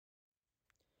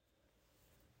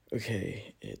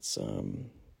Okay, it's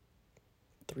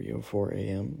 3:04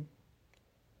 a.m.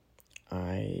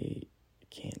 I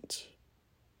can't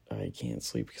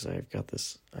sleep because I've got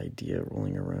this idea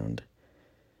rolling around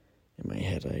in my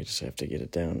head. I just have to get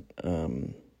it down.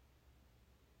 I'm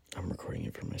recording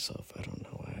it for myself. I don't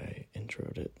know why I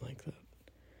introed it like that.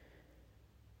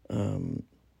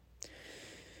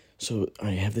 So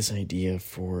I have this idea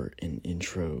for an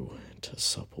intro to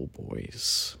Supple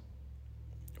Boys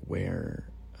where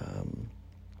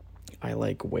I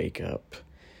wake up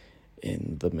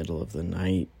in the middle of the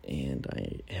night and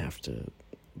I have to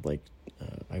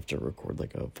record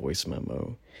a voice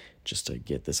memo just to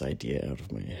get this idea out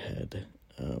of my head.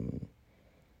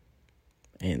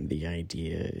 And the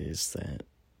idea is that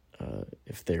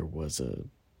if there was a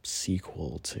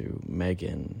sequel to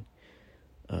Megan,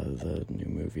 the new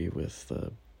movie with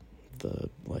the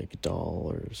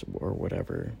doll or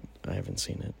whatever, I haven't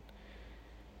seen it.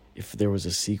 If there was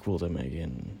a sequel to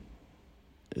Megan,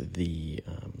 the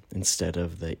instead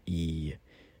of the E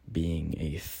being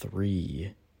a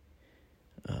 3,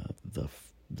 the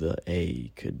A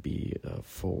could be a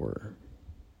 4.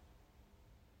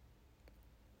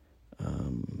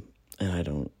 And I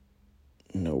don't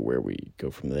know where we go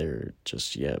from there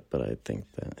just yet, but I think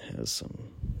that has some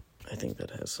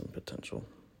potential.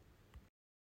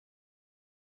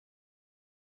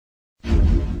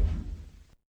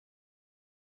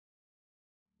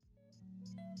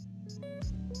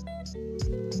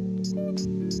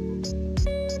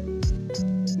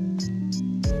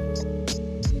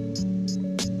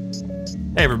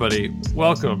 Hey everybody,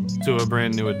 welcome to a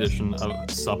brand new edition of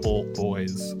Supple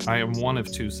Boys. I am one of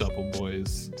two Supple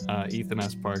Boys, Ethan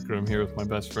S. Parker. I'm here with my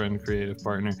best friend, creative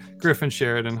partner, Griffin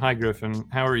Sheridan. Hi Griffin,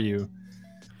 how are you?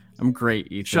 I'm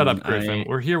great, Ethan. Shut up, Griffin.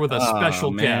 We're here with a special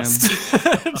guest.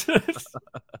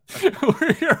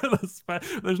 We're here with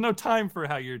There's no time for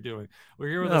how you're doing. We're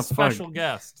here with a special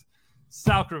guest,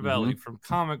 Sal Crivelli from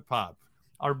Comic Pop,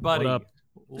 our buddy,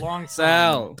 long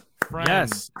Sal, friend,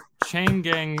 yes, Chain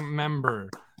Gang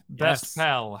member, best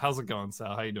pal. How's it going,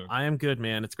 Sal? How you doing? I am good,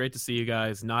 man. It's great to see you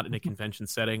guys, not in a convention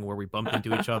setting where we bump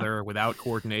into each other without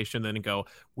coordination, then go,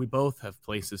 we both have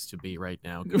places to be right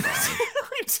now. Goodbye.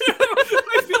 We do.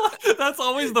 I feel like that's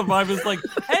always the vibe. It's like,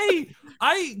 hey,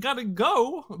 I gotta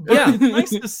go, but it's nice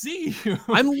to see you.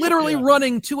 I'm literally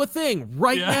running to a thing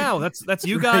right now. That's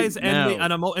you guys, and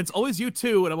it's always you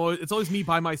two, and it's always me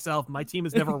by myself. My team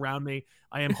is never around me.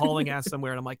 I am hauling ass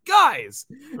somewhere, and I'm like, guys,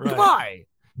 goodbye.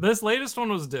 This latest one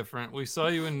was different. We saw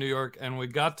you in New York, and we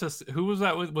got to. Who was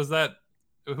that with? Was that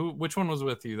who? Which one was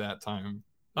with you that time?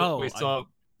 We saw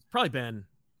probably Ben.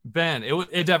 Ben. It was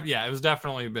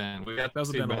definitely Ben. We got to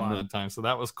see Ben that time, so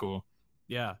that was cool.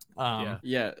 Yeah.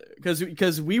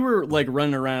 Because we were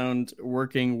running around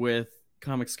working with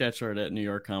comic sketch art at New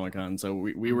York Comic Con, so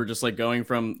we were just going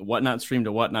from Whatnot Stream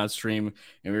to Whatnot Stream,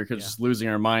 and we were just losing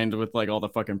our mind with all the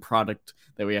fucking product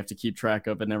that we have to keep track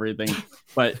of and everything.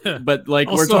 But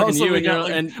also, we're talking to you,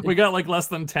 and we got less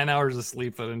than 10 hours of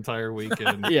sleep that entire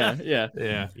weekend. yeah.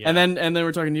 And then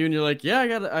we're talking to you, and you're like,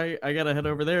 I gotta head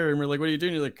over there, and we're like, what are you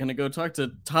doing? You're like, can I go talk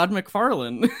to Todd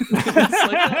McFarlane?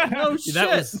 Oh shit,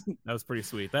 that was pretty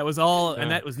sweet. That was all, and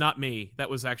that was not me. That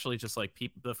was actually just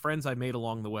the friends I made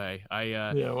along the way. I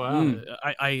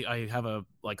have a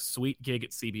sweet gig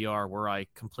at CBR where I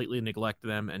completely neglect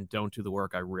them and don't do the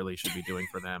work I really should be doing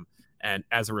for them, and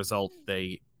as a result,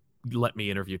 they let me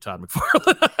interview Todd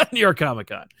McFarlane at New York Comic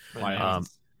Con. I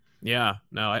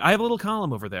have a little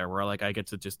column over there where I get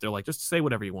to they're like, just say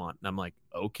whatever you want, and I'm like,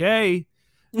 okay,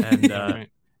 and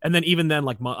and then even then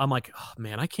I'm like, oh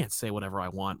man, I can't say whatever I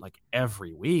want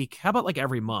every week. How about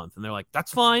every month? And they're like,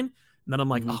 that's fine. And then I'm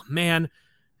like, oh man,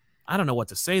 I don't know what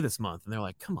to say this month. And they're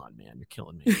like, come on, man, you're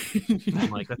killing me. I'm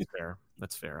like, that's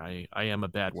fair. I am a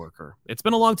bad worker. It's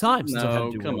been a long time since I've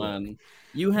had to do come on. Work.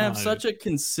 You have such a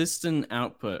consistent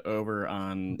output over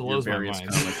on your various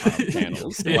Comic Con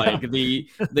panels.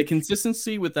 The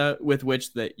consistency with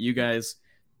which that you guys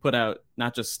put out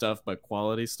not just stuff but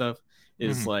quality stuff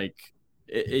is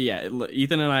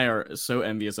Ethan and I are so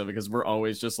envious of it because we're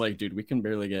always just dude, we can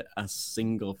barely get a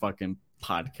single fucking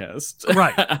podcast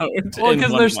out. Well,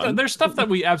 because there's stuff that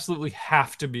we absolutely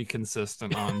have to be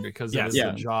consistent on because it's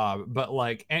the job. But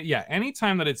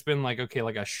anytime that it's been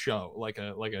a show, like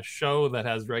a show that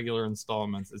has regular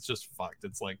installments, it's just fucked.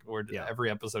 It's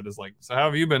every episode is so how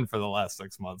have you been for the last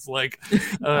 6 months?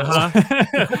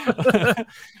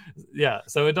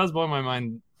 So it does blow my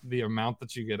mind the amount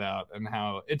that you get out and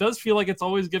how it does feel like it's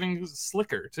always getting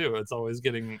slicker too. It's always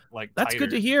getting that's tighter. Good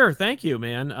to hear. Thank you,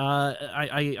 man.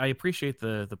 I appreciate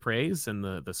the praise and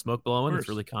the smoke blowing. It's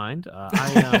really kind.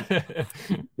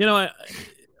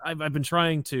 I've been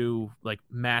trying to like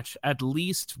match at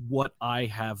least what I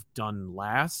have done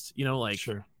last. You know, like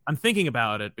sure. I'm thinking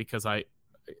about it because I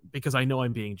know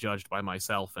I'm being judged by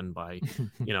myself and by,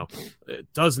 you know,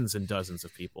 dozens and dozens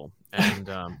of people. And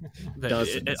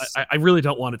I really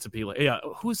don't want it to be like, yeah,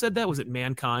 who said that? Was it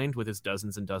Mankind with his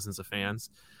dozens and dozens of fans?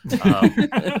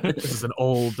 This is an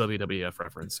old WWF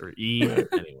reference, or E.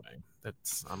 Anyway,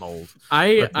 I'm old.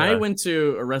 I went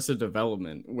to Arrested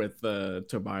Development with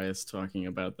Tobias talking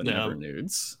about the Never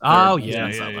Nudes. Oh,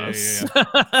 yeah.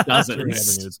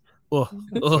 Dozens. Nudes.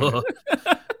 Oh.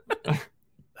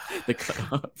 The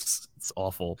cutoffs. It's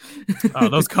awful. Oh,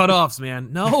 those cutoffs,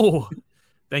 man. No.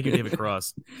 Thank you, David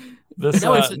Cross.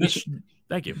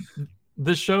 Thank you.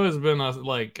 This show has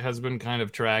been kind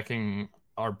of tracking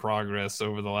our progress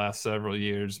over the last several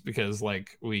years, because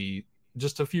like we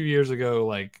just a few years ago,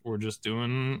 like we're just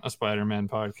doing a Spider-Man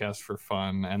podcast for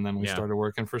fun, and then we started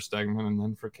working for Stegman, and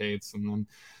then for Cates, and then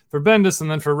for Bendis, and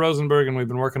then for Rosenberg, and we've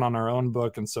been working on our own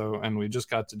book, and we just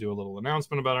got to do a little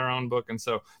announcement about our own book, and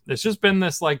so it's just been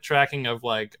this like tracking of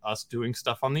like us doing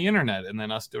stuff on the internet and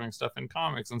then us doing stuff in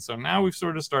comics, and so now we've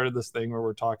sort of started this thing where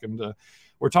we're talking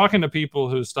to people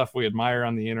whose stuff we admire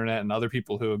on the internet, and other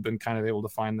people who have been kind of able to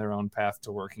find their own path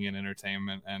to working in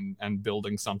entertainment and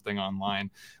building something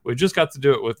online. We just got to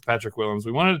do it with Patrick Willems.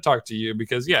 We wanted to talk to you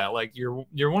because like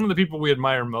you're one of the people we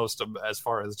admire most as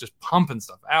far as just pumping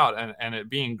stuff out and it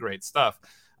being great stuff.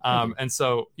 And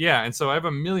so I have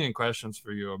a million questions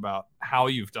for you about how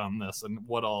you've done this and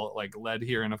what all like led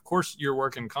here. And of course your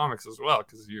work in comics as well,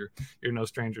 because you're no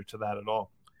stranger to that at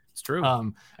all. It's true.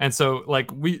 And so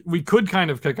like we could kind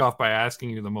of kick off by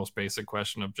asking you the most basic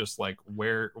question of just like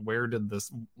where does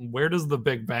the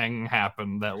Big Bang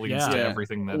happen that leads to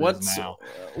everything that is now?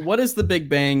 What is the Big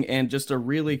Bang? And just a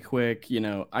really quick,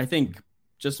 I think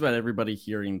just about everybody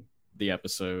hearing the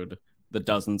episode, the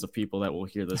dozens of people that will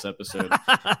hear this episode,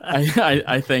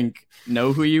 I think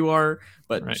know who you are,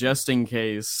 but just in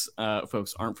case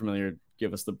folks aren't familiar,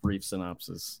 give us the brief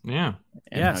synopsis.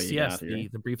 Yes, the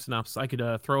brief synopsis. I could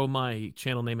throw my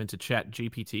channel name into Chat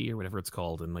GPT or whatever it's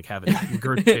called and like have it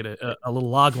regurgitate a little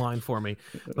log line for me.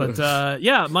 But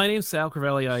my name's Sal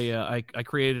Crivelli. I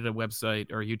created a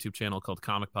website or a YouTube channel called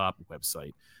Comic Pop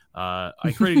website.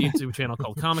 I created a YouTube channel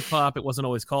called Comic Pop. It wasn't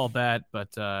always called that,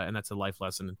 but and that's a life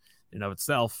lesson in of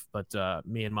itself. But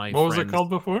me and my friends, was it called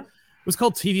before? It was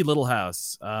called TV Little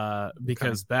House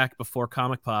because back before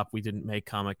Comic Pop, we didn't make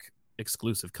comic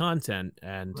exclusive content,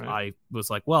 and I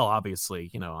was like, well, obviously,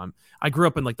 I grew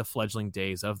up in like the fledgling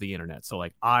days of the internet, so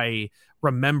like I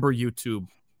remember YouTube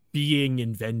being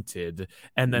invented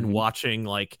and then watching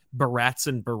like Barats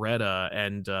and Beretta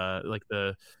and like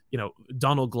the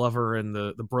Donald Glover and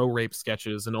the bro rape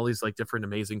sketches and all these like different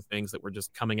amazing things that were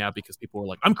just coming out because people were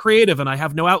like, I'm creative and I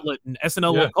have no outlet and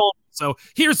SNL won't call me, so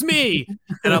here's me.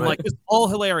 And I'm like, it's all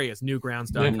hilarious.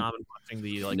 Newgrounds.com and watching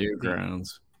the like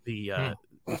Newgrounds, the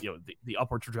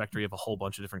upward trajectory of a whole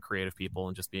bunch of different creative people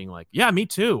and just being like, yeah, me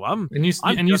too. You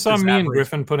saw me and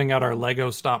Griffin putting out our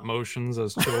Lego stop motions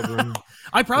as children.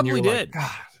 I probably did.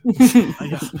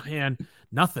 Like, man,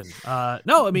 nothing.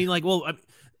 No, I mean, like, well,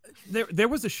 there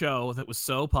was a show that was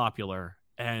so popular,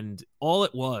 and all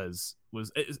it was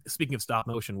speaking of stop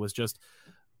motion, was just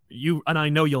you, and I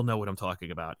know you'll know what I'm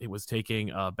talking about. It was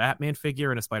taking a Batman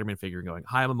figure and a Spider-Man figure and going,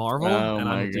 hi, I'm a Marvel and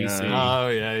I'm a DC. Oh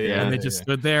yeah. And they just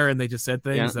stood there and they just said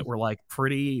things that were like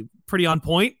pretty on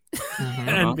point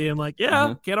and being like,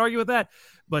 can't argue with that.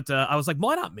 But I was like,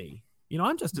 why not me?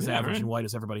 I'm just as average and white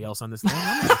as everybody else on this thing.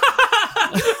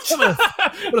 I'm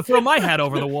gonna throw my hat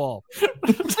over the wall.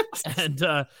 And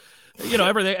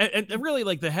everything, and really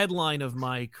like the headline of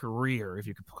my career, if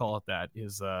you could call it that,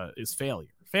 is failure.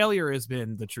 Failure has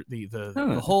been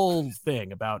the whole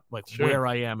thing about like where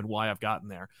I am and why I've gotten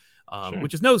there,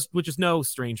 which is no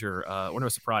stranger or no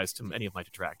surprise to any of my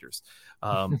detractors.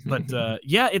 But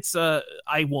it's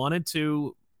I wanted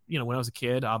to, when I was a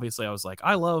kid, obviously I was like,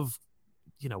 I love,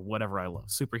 whatever I love,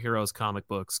 superheroes, comic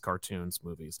books, cartoons,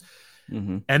 movies.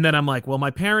 And then I'm like, well,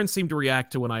 my parents seem to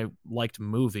react to when I liked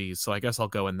movies, so I guess I'll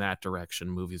go in that direction.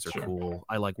 Movies are cool.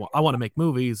 I want to make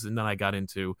movies. And then I got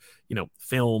into,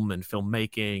 film and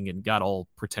filmmaking and got all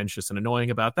pretentious and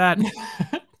annoying about that.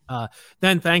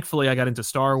 Then thankfully I got into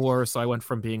Star Wars. So I went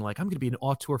from being like, I'm going to be an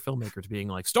auteur filmmaker to being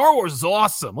like, Star Wars is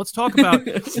awesome. Let's talk about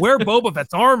where Boba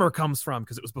Fett's armor comes from,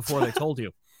 because it was before they told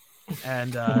you.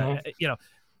 And,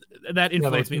 that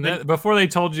influenced me. Before they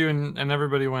told you and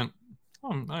everybody went,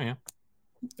 oh yeah.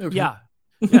 Okay.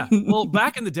 Yeah. Well,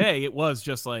 back in the day, it was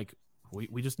just like,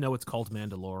 We just know it's called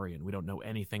Mandalorian. We don't know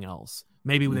anything else.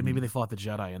 Maybe they fought the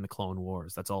Jedi in the Clone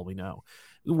Wars. That's all we know.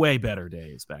 Way better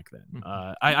days back then.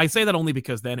 I say that only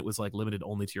because then it was like limited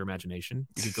only to your imagination.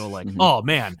 You could go like, oh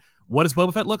man, what does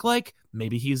Boba Fett look like?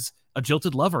 Maybe he's a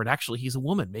jilted lover and actually he's a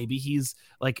woman. Maybe he's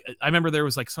like, I remember there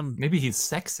was like maybe he's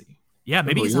sexy. Yeah,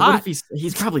 maybe he's hot.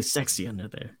 He's probably sexy under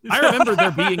there. I remember there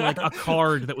being like a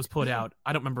card that was put out.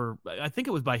 I don't remember. I think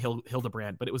it was by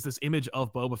Hildebrand, but it was this image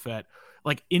of Boba Fett,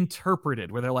 like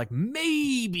interpreted, where they're like,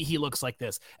 maybe he looks like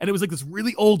this, and it was like this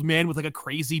really old man with like a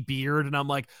crazy beard, and I'm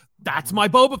like, that's my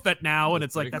Boba Fett now, and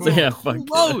it's like that's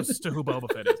close to who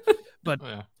Boba Fett is. But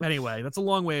anyway, that's a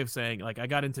long way of saying like I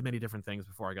got into many different things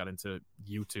before I got into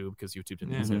YouTube because YouTube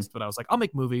didn't exist. But I was like, I'll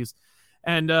make movies.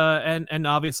 And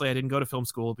obviously I didn't go to film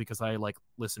school because I like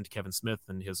listened to Kevin Smith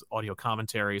and his audio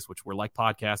commentaries, which were like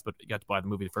podcasts, but you got to buy the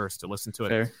movie first to listen to it.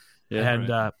 Fair.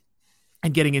 Yeah,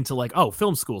 and getting into like,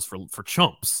 film school's for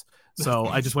chumps. So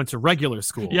I just went to regular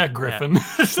school. Yeah, Griffin.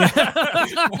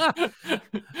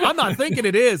 I'm not thinking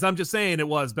it is. I'm just saying it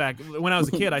was back when I was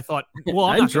a kid. I thought, well,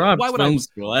 I dropped film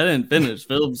school. I didn't finish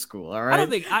film school. All right. I don't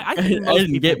think I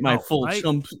didn't get my full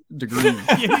chump degree.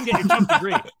 You didn't get your chump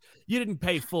degree. You didn't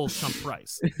pay full chump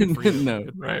price. No,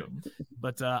 right.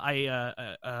 But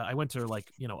I went to like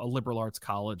a liberal arts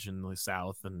college in the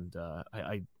South, and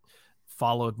I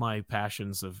followed my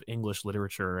passions of English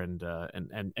literature and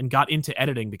got into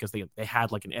editing because they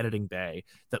had like an editing bay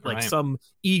that like some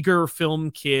eager film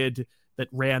kid that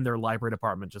ran their library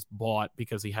department just bought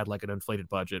because he had like an inflated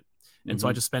budget. And so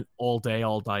I just spent all day,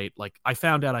 all night. Like I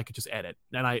found out I could just edit,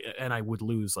 and I would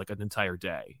lose like an entire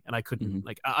day, and I couldn't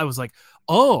like, I was like,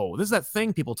 oh, this is that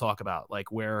thing people talk about,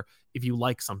 like where if you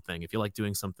like something, if you like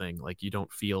doing something, like you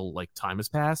don't feel like time has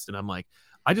passed. And I'm like,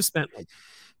 I just spent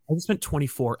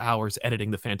 24 hours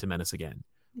editing The Phantom Menace again.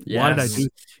 Yes. Why did I do?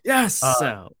 Yes.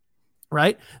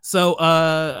 Right. So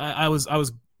I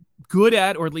was good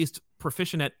at, or at least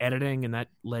proficient at editing, and that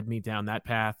led me down that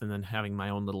path, and then having my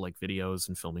own little like videos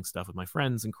and filming stuff with my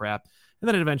friends and crap. And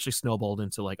then it eventually snowballed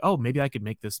into like, oh, maybe I could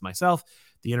make this myself.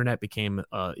 The internet became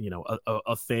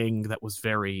a thing that was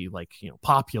very like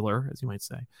popular, as you might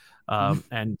say,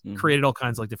 and created all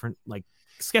kinds of like different like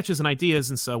sketches and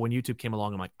ideas. And so when YouTube came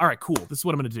along, I'm like, all right, cool, this is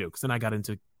what I'm gonna do. Because then I got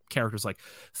into characters like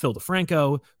Phil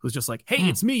DeFranco, who's just like, hey,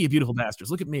 it's me, you beautiful bastards,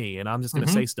 look at me, and I'm just gonna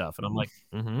say stuff. And I'm like,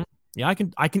 yeah, I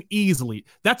can easily.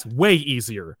 That's way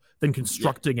easier than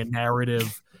constructing a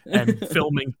narrative and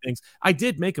filming things. I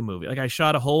did make a movie. Like I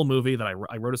shot a whole movie that I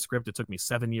wrote a script. It took me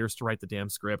 7 years to write the damn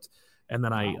script. And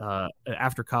then I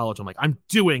after college, I'm like, I'm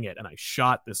doing it. And I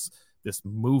shot this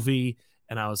movie.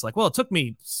 And I was like, well, it took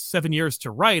me 7 years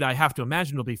to write. I have to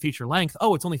imagine it'll be feature length.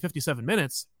 Oh, it's only 57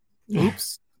 minutes.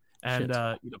 Oops. And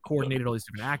coordinated all these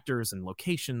different actors and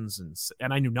locations,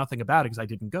 and I knew nothing about it because I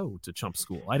didn't go to chump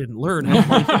school. I didn't learn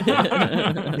how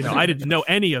to, I didn't know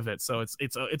any of it. So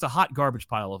it's a hot garbage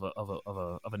pile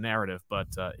of a narrative. But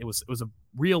it was a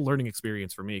real learning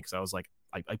experience for me because I was like,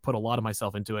 I put a lot of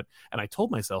myself into it, and I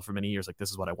told myself for many years like, this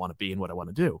is what I want to be and what I want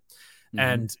to do.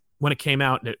 And when it came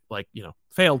out and it like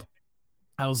failed,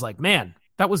 I was like, man,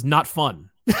 that was not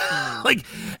fun. Like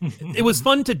it was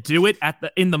fun to do it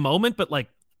in the moment, but like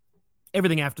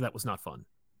everything after that was not fun,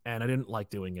 and I didn't like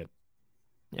doing it.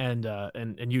 And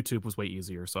YouTube was way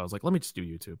easier, so I was like, let me just do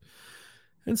YouTube.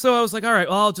 And so I was like, all right,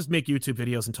 well, I'll just make YouTube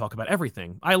videos and talk about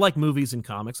everything. I like movies and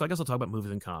comics, so I guess I'll talk about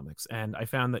movies and comics. And I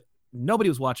found that nobody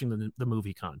was watching the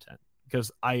movie content because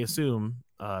I assume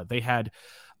they had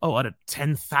out of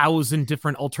 10,000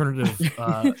 different alternative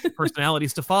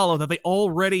personalities to follow that they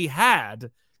already had.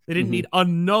 They didn't need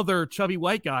another chubby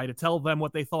white guy to tell them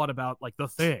what they thought about like The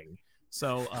Thing.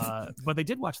 So, but they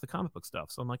did watch the comic book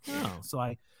stuff. So I'm like, oh, so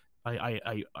I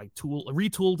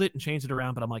retooled it and changed it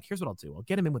around. But I'm like, here's what I'll do. I'll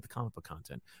get him in with the comic book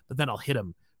content, but then I'll hit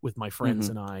him with my friends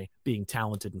and I being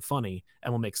talented and funny,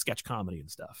 and we'll make sketch comedy and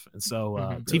stuff. And so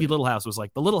TV Little House was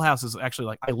like, the Little House is actually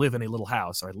like, I live in a little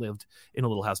house, or I lived in a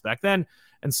little house back then.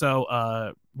 And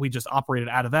so we just operated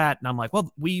out of that. And I'm like,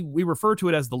 well, we refer to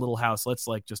it as the Little House. Let's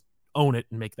like just own it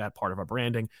and make that part of our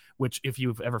branding, which if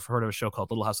you've ever heard of a show called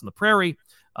Little House on the Prairie,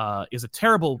 is a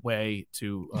terrible way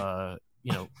to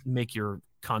make your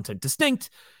content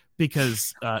distinct,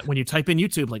 because when you type in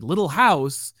YouTube like Little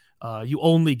House, you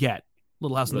only get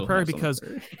Little House on the Prairie because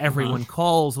everyone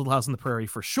calls Little House on the Prairie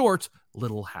for short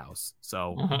Little House.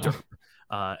 So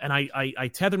and I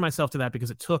tethered myself to that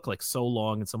because it took like so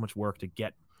long and so much work to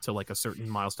get to like a certain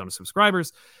milestone of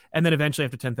subscribers. And then eventually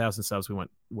after 10,000 subs,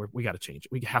 we got to change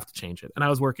it. We have to change it. And I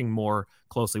was working more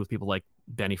closely with people like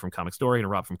Benny from Comic Story and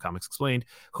Rob from Comics Explained,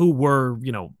 who were,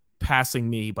 passing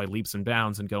me by leaps and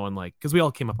bounds and going like, because we all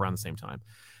came up around the same time.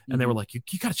 And they were like, you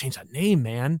got to change that name,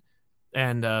 man.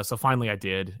 And so finally I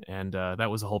did, and that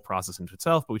was a whole process into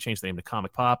itself. But we changed the name to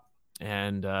Comic Pop,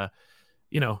 and and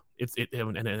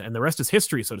the rest is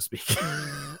history, so to speak.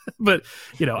 But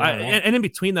and in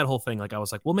between that whole thing, like I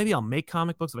was like, well, maybe I'll make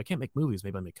comic books. If I can't make movies,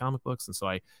 maybe I'll make comic books. And so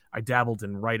I dabbled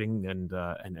in writing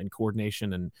and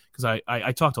coordination, and because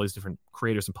I talked to all these different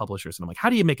creators and publishers, and I'm like, how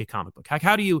do you make a comic book?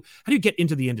 How do you get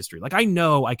into the industry? Like, I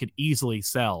know I could easily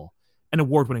sell an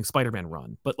award-winning Spider-Man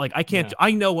run, but like I can't. Yeah.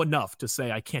 I know enough to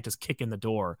say I can't just kick in the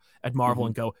door at Marvel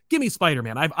and go, "Give me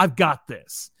Spider-Man. I've got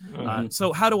this."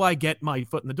 So how do I get my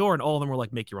foot in the door? And all of them were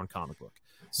like, "Make your own comic book."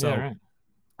 So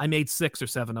I made 6 or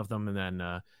 7 of them, and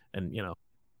then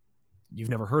you've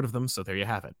never heard of them, so there you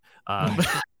have it.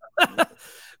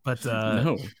 But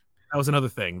no. That was another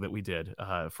thing that we did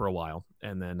for a while,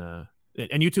 and then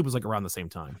and YouTube was like around the same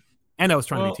time. And I was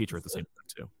trying to be a teacher at the same time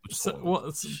too.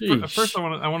 First,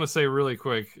 I want to say really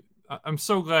quick, I'm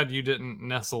so glad you didn't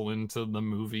nestle into the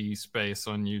movie space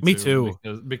on YouTube. Me too,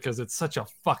 because it's such a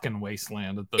fucking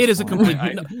wasteland at this point. It is a complete.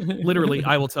 Literally,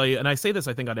 I will tell you, and I say this,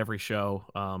 I think, on every show.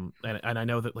 And I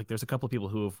know that like there's a couple of people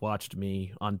who have watched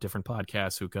me on different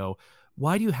podcasts who go,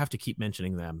 "Why do you have to keep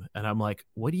mentioning them?" And I'm like,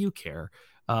 "What do you care?"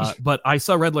 But I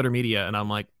saw Red Letter Media, and I'm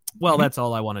like, "Well, that's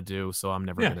all I want to do, so I'm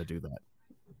never going to do that."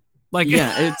 Like,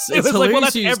 yeah, it's hilarious. Like, well,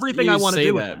 that's everything I want to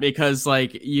do. That because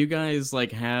like you guys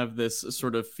like have this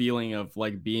sort of feeling of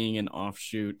like being an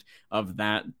offshoot of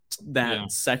that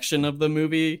section of the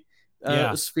movie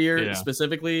sphere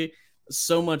specifically,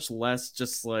 so much less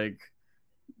just like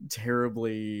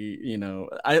terribly,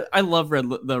 I love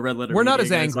the Red Letter. We're not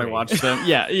as angry. I watch them.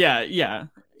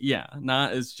 Yeah.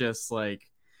 Not as just like.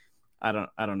 I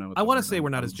don't know. I want to say we're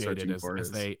not as jaded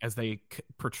as they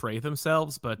portray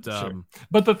themselves, but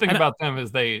but the thing about them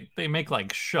is they make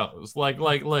like shows, like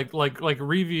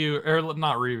review or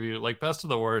not review, like Best of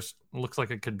the Worst looks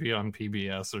like it could be on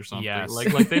PBS or something. Yes.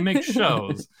 Like they make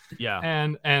shows,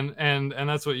 and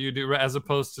that's what you do, as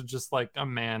opposed to just like a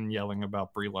man yelling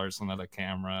about Brie Larson at a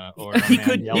camera, or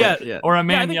a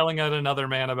man yelling at another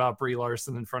man about Brie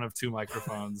Larson in front of 2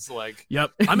 microphones. Like,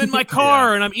 I'm in my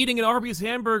car and I'm eating an Arby's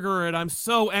hamburger. And I'm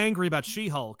so angry about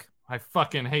She-Hulk. I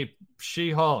fucking hate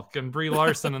She-Hulk and Brie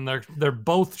Larson, and they're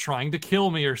both trying to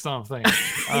kill me or something.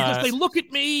 They look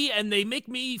at me and they make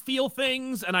me feel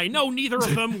things, and I know neither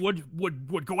of them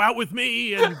would go out with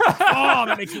me, and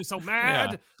that makes me so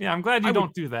mad. Yeah, I'm glad you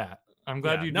don't do that. I'm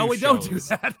glad you do. No, we shows. don't do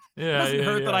that. It doesn't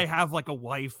hurt that I have like a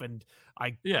wife and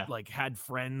I like had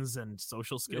friends and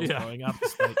social skills growing up,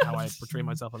 despite how I portray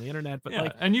myself on the internet.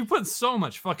 But and you put so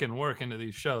much fucking work into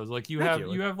these shows. Like you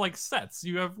have like sets,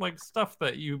 you have like stuff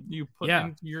that you put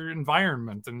into your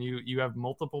environment, and you have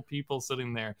multiple people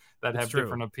sitting there that have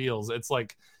different appeals. It's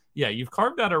like, you've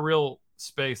carved out a real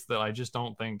space that I just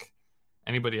don't think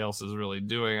anybody else is really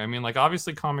doing. I mean, like,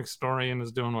 obviously Comicstorian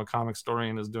is doing what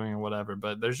Comicstorian is doing and whatever,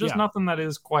 but there's just nothing that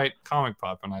is quite Comic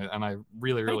Pop, and I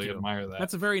really admire that.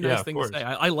 That's a very nice thing to say.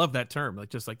 I love that term. Like,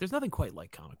 just like there's nothing quite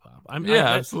like Comic Pop.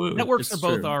 Absolutely. That works for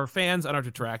both our fans and our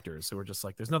detractors, who are just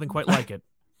like, there's nothing quite like it.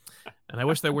 And I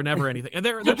wish there were never anything. And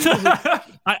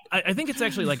I think it's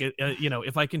actually like,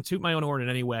 if I can toot my own horn in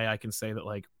any way, I can say that,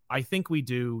 like, I think we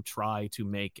do try to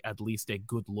make at least a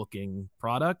good looking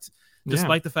product,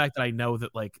 despite the fact that I know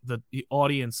that like the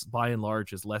audience by and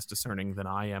large is less discerning than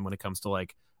I am when it comes to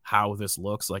like how this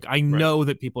looks. Like, I know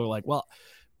that people are like, well,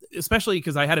 especially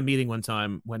because I had a meeting one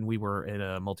time when we were in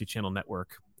a multi-channel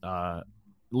network.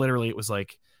 Literally, it was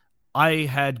like, I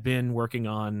had been working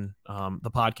on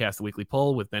the podcast, The Weekly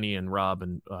Pull, with Benny and Rob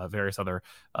and various other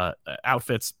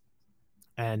outfits.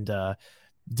 And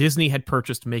Disney had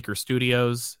purchased Maker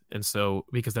Studios. And so,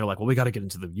 because they're like, well, we got to get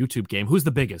into the YouTube game. Who's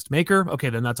the biggest? Maker? Okay,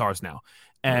 then that's ours now.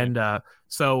 And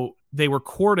so they were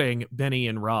courting Benny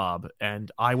and Rob, and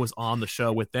I was on the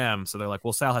show with them. So they're like,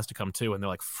 well, Sal has to come too. And they're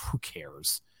like, who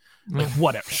cares? Like,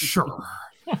 whatever, sure.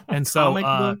 And so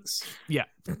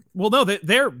well, no,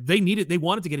 they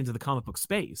wanted to get into the comic book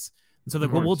space, and so they're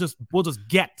like, well, we'll just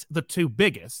get the 2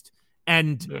 biggest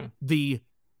and the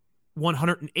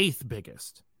 108th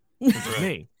biggest, which is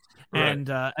me. And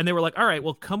they were like, all right,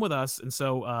 well, come with us. And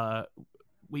so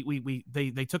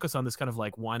they took us on this kind of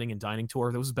like whining and dining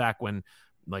tour. That was back when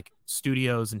like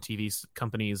studios and TV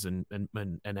companies and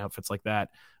outfits like that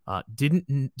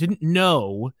didn't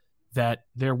know that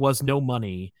there was no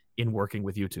money in working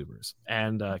with YouTubers,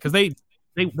 and because they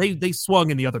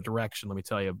swung in the other direction, let me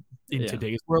tell you, in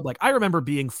today's world. Like, I remember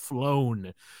being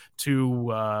flown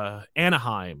to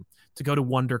Anaheim to go to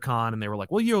WonderCon, and they were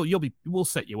like, well, we'll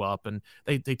set you up, and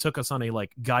they took us on a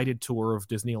like guided tour of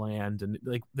Disneyland, and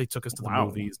they took us to the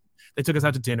movies, they took us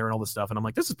out to dinner and all this stuff, and I'm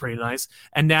like, this is pretty nice.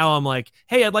 And now I'm like,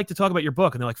 hey, I'd like to talk about your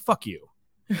book, and they're like, fuck you.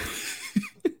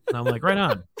 And I'm like, right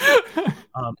on.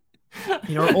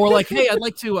 Or like, hey,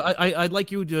 I'd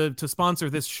like you to sponsor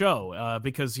this show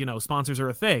because sponsors are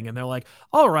a thing. And they're like,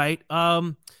 all right,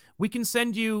 we can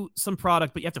send you some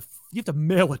product, but you have to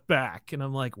mail it back. And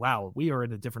I'm like, wow, we are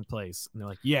in a different place. And they're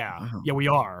like, yeah, we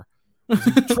are. You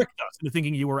tricked us into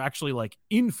thinking you were actually like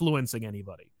influencing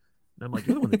anybody. And I'm like,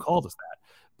 you're the one that called us that.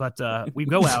 But we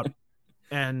go out,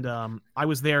 and I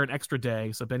was there an extra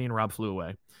day, so Benny and Rob flew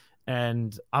away,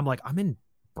 and I'm like, I'm in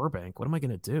Burbank. What am I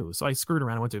going to do? So I screwed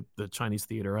around. I went to the Chinese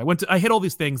theater. I hit all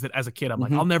these things that as a kid, I'm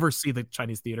like, I'll never see the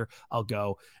Chinese theater. I'll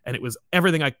go. And it was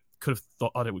everything I could have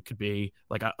thought it could be.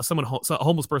 Like a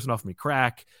homeless person offered me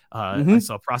crack. I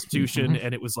saw prostitution,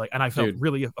 and it was like, and I felt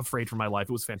really afraid for my life.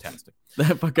 It was fantastic.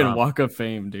 That fucking Walk of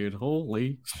Fame, dude.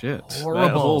 Holy shit.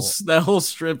 Horrible. That whole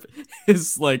strip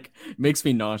is like, makes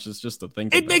me nauseous just to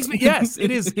think it makes me, yes, it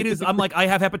is. I'm like, I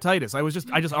have hepatitis.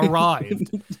 I just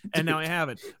arrived and now I have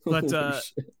it. But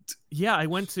yeah, I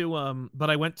went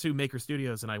to Maker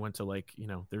Studios, and I went to like,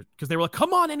 because they were like,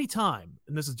 come on anytime.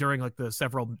 And this is during like the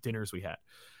several dinners we had.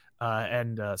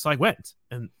 So I went,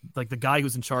 and like the guy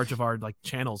who's in charge of our like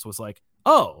channels was like,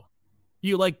 oh,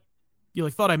 you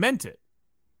thought I meant it.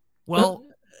 Well,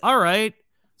 all right.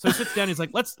 So he sits down. He's like,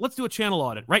 let's do a channel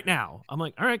audit right now. I'm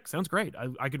like, all right, sounds great.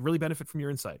 I could really benefit from your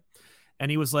insight.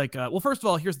 And he was like, well, first of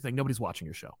all, here's the thing. Nobody's watching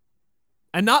your show.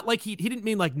 And not like he didn't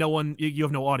mean like no one, you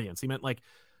have no audience. He meant like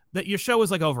that your show is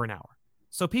like over an hour.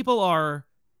 So people are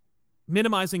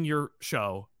minimizing your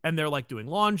show, and they're like doing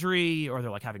laundry, or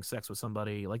they're like having sex with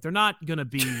somebody. Like they're not going to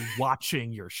be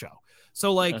watching your show.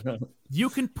 So like you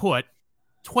can put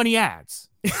 20 ads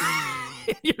in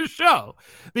your show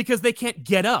because they can't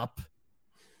get up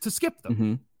to skip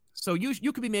them. So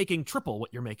you could be making triple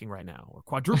what you're making right now, or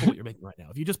quadruple what you're making right now,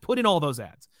 if you just put in all those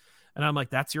ads. And I'm like,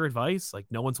 that's your advice? Like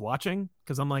no one's watching?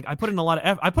 Because I'm like, I put in a lot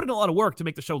of work to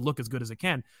make the show look as good as it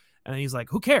can. And he's like,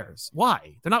 who cares?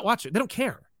 Why? They're not watching. They don't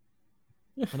care.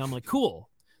 And I'm like, cool.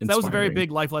 That was a very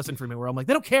big life lesson for me, where I'm like,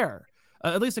 they don't care.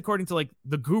 At least according to like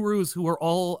the gurus who are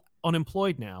all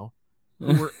unemployed now,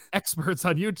 who were experts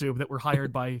on YouTube that were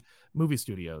hired by movie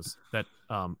studios that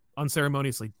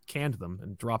unceremoniously canned them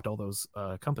and dropped all those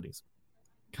companies.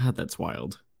 God, that's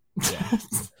wild. Yeah.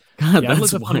 God,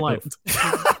 that's a fun life.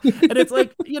 And it's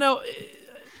like,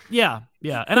 yeah.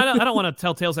 And I don't want to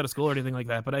tell tales out of school or anything like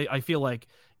that, but I feel like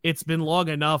it's been long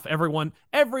enough. Everyone,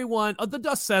 the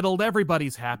dust settled.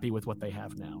 Everybody's happy with what they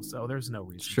have now. So there's no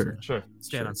reason to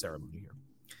stand on ceremony here.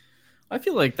 I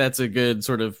feel like that's a good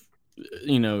sort of,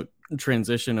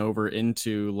 transition over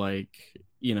into like,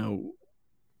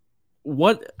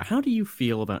 how do you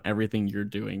feel about everything you're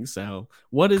doing, Sal?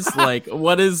 What is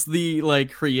the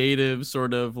like creative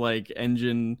sort of like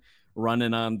engine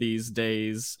running on these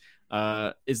days?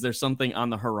 Is there something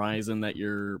on the horizon that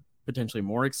you're potentially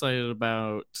more excited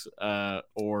about,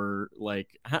 or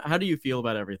like how do you feel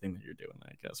about everything that you're doing?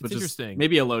 I guess, which is interesting.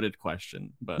 Maybe a loaded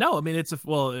question, but no, I mean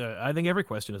I think every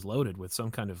question is loaded with some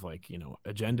kind of like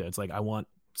agenda. It's like I want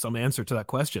some answer to that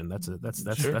question. That's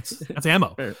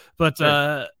ammo. Fair. But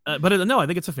no, I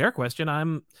think it's a fair question.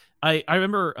 I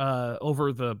remember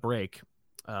over the break,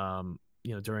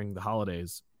 during the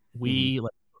holidays, we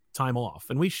like time off,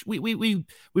 and we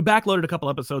backloaded a couple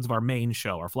episodes of our main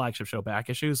show, our flagship show, Back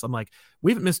Issues. I'm like,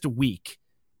 we haven't missed a week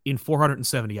in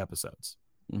 470 episodes.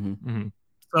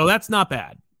 So that's not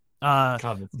bad.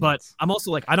 But I'm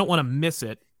also like, I don't want to miss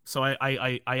it, so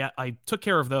I took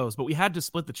care of those. But we had to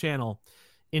split the channel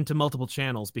into multiple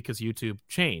channels because YouTube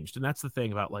changed, and that's the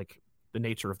thing about like the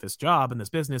nature of this job and this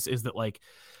business is that like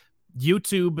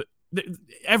YouTube,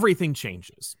 everything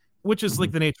changes, which is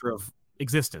like the nature of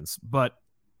existence. But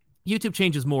YouTube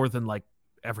changes more than like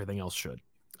everything else should,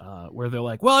 where they're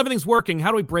like, well, everything's working. How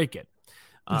do we break it?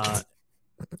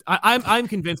 I'm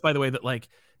convinced, by the way, that like,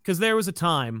 because there was a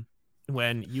time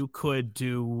when you could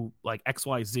do like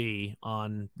XYZ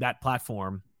on that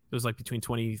platform. It was like between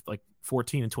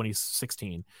 2014 and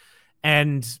 2016,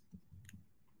 and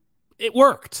it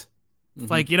worked.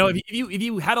 Like, if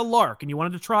you had a lark and you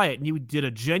wanted to try it and you did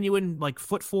a genuine like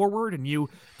foot forward and you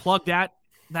plugged that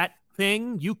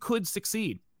thing, you could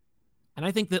succeed. And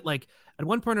I think that like at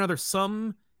one point or another,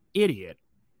 some idiot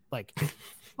like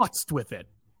futzed with it.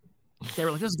 They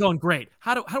were like, "This is going great.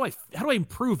 How do I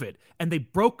improve it?" And they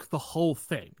broke the whole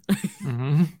thing.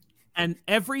 And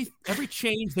every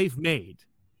change they've made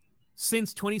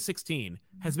since 2016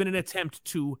 has been an attempt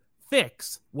to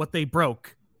fix what they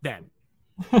broke then.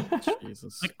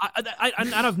 Jesus. Like I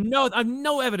have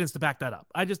no evidence to back that up.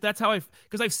 That's how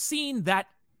because I've seen that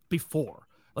before,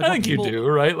 Like, I think people, you do,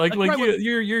 right? Like right,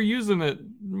 you're using it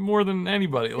more than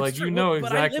anybody. Like true, exactly.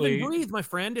 But I live and breathe, my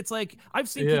friend. It's like I've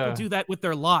seen people do that with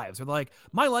their lives. They're like,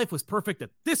 my life was perfect at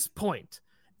this point,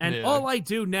 and all I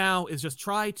do now is just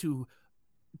try to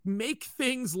make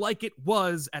things like it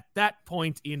was at that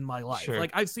point in my life. Sure,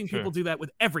 like I've seen people do that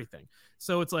with everything.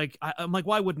 So it's like I'm like,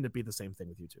 why wouldn't it be the same thing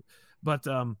with YouTube? But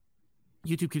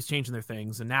YouTube keeps changing their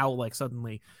things, and now like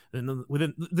suddenly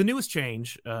within the newest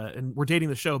change, and we're dating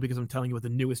the show because I'm telling you what the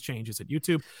newest change is at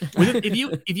YouTube.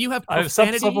 If you have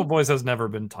profanity, Supple Boys has never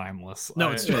been timeless.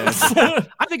 No, it's true.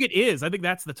 I think it is. I think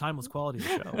that's the timeless quality of the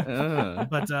show.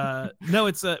 But no,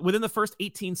 it's within the first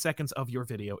 18 seconds of your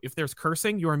video, if there's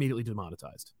cursing, you're immediately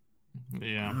demonetized.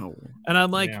 Yeah, and I'm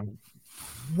like,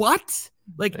 what?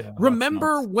 Like,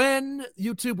 remember when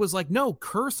YouTube was like, no,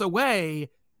 curse away.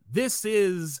 This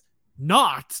is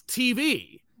not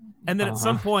TV. And then at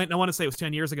some point, and I want to say it was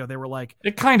 10 years ago, they were like,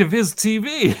 it kind of is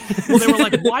TV. Well, they were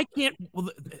like, why can't,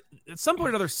 at some point or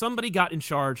another, somebody got in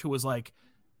charge who was like,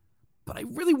 but I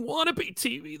really want to be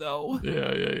TV though.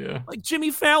 Yeah. Like,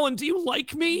 Jimmy Fallon, do you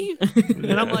like me?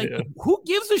 And I'm like, who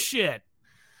gives a shit?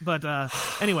 But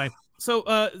anyway, so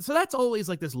that's always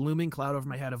like this looming cloud over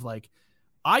my head of like,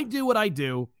 I do what I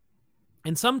do,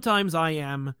 and sometimes I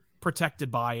am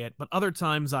protected by it, but other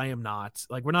times I am not.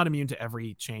 Like, we're not immune to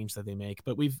every change that they make,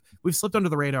 but we've slipped under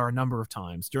the radar a number of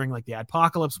times. During like the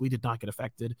adpocalypse, we did not get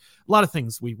affected. A lot of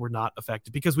things we were not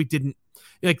affected because we didn't,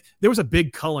 like, there was a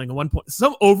big culling at one point.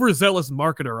 Some overzealous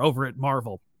marketer over at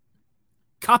Marvel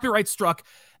copyright struck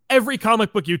every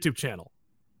comic book YouTube channel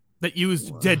that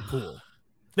used Deadpool.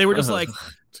 They were just like,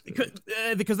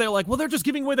 because they're like, well, they're just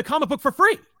giving away the comic book for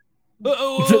free. Ban.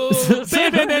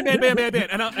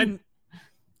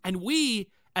 And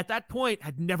we, at that point,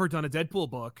 had never done a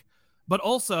Deadpool book, but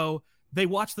also they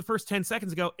watched the first 10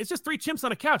 seconds and go, it's just 3 chimps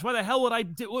on a couch. Why the hell would I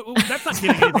do? That's not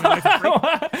giving anything away for free.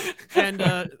 And,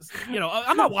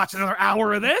 I'm not watching another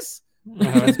hour of this.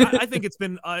 I think it's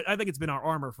been our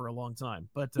armor for a long time,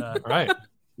 but, right.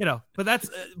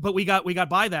 But we got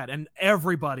by that, and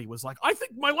everybody was like, I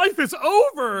think my life is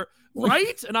over.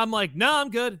 Right. And I'm like, no,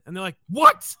 I'm good. And they're like,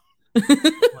 what? All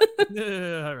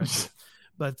right.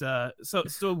 But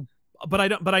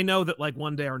but I know that like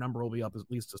one day our number will be up, at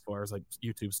least as far as like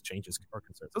YouTube's changes are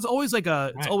concerned. So it's always like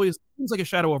it's always seems like a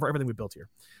shadow over everything we built here,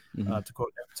 to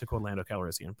quote Lando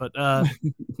Calrissian. But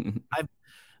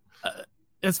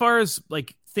as far as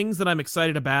like things that I'm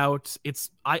excited about, it's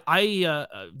I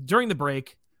during the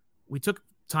break we took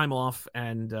time off,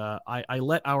 and I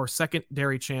let our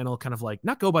secondary channel kind of like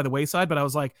not go by the wayside, but I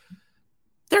was like,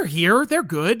 they're here, they're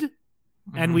good.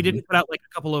 And we didn't put out like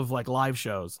a couple of like live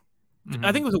shows.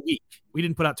 I think it was a week. We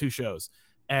didn't put out 2 shows,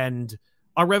 and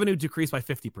our revenue decreased by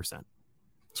 50%.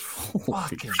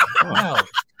 Fucking hell.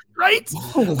 Right?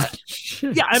 Holy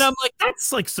shit. Yeah, and I'm like,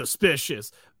 that's like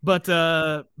suspicious. But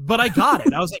I got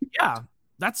it. I was like, yeah,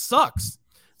 that sucks.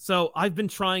 So I've been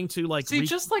trying to like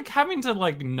just like having to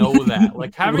like know that,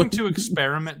 like having to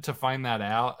experiment to find that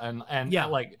out, and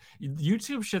like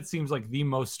YouTube shit seems like the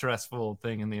most stressful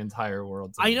thing in the entire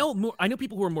world. I know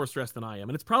people who are more stressed than I am,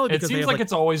 and it's probably because it seems like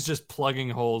it's always just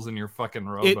plugging holes in your fucking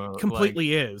robo. It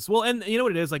completely is. Well, and you know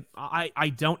what it is, like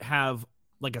I don't have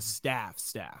like a staff.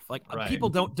 Like people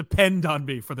don't depend on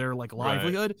me for their like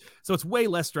livelihood. So it's way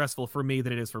less stressful for me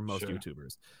than it is for most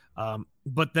YouTubers.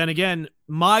 But then again,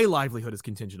 my livelihood is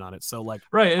contingent on it. So like,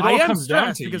 it all comes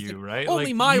down to you, right? Only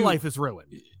like my life is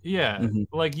ruined. Yeah.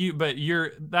 Like but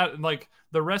you're that, like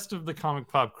the rest of the Comic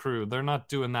Pop crew, they're not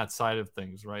doing that side of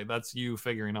things, right? That's you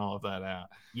figuring all of that out.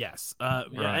 Yes.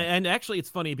 And actually it's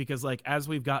funny because like, as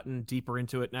we've gotten deeper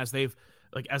into it, and as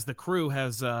the crew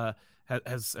has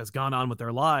gone on with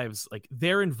their lives, like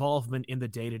their involvement in the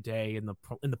day-to-day in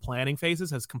the planning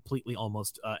phases has completely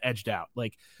almost edged out.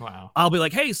 Like, wow, I'll be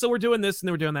like, hey, so we're doing this and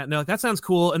then we're doing that, and they're like, that sounds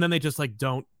cool, and then they just like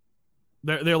don't.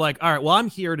 They're like, all right, well, I'm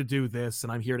here to do this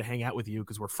and I'm here to hang out with you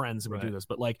because we're friends and we do this,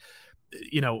 but like,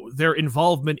 their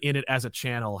involvement in it as a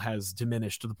channel has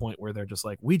diminished to the point where they're just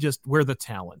like, we're the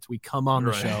talent, we come on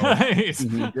the show,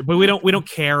 but we don't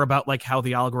care about like how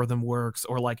the algorithm works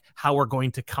or like how we're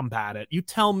going to combat it. You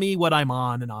tell me what I'm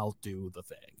on and I'll do the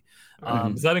thing.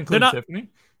 Does that include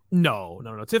Tiffany? No.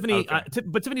 Tiffany, okay.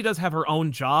 But Tiffany does have her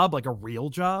own job, like a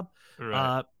real job,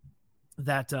 that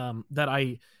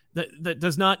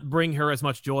does not bring her as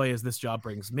much joy as this job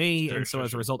brings me. As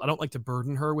a result, I don't like to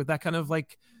burden her with that kind of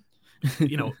like,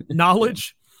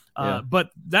 knowledge.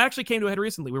 But that actually came to a head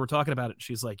recently. We were talking about it.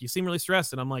 She's like, you seem really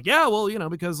stressed. And I'm like, yeah, well,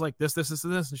 because like this.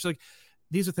 And she's like,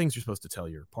 these are things you're supposed to tell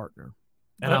your partner.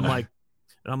 And I'm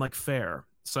like, fair.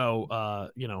 So,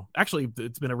 actually,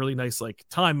 it's been a really nice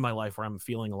time in my life where I'm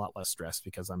feeling a lot less stressed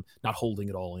because I'm not holding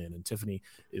it all in. And Tiffany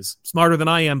is smarter than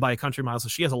I am by a country mile, so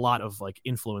she has a lot of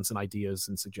influence and ideas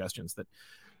and suggestions that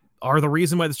are the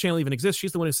reason why this channel even exists.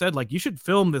 She's the one who said you should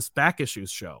film this Back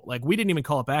Issues show. We didn't even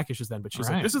call it Back Issues then, but she's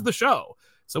like, this is the show.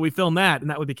 So we filmed that, and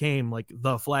that became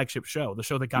the flagship show, the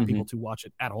show that got people to watch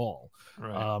it at all.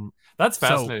 Right. That's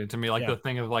fascinating to me. The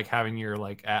thing of having your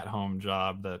at home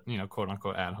job, that quote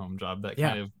unquote at home job,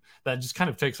 that that just kind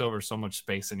of takes over so much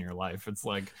space in your life. It's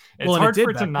it's hard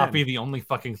for it to not be the only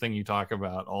fucking thing you talk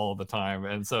about all the time.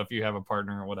 And so if you have a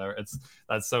partner or whatever,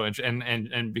 that's so interesting.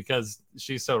 And because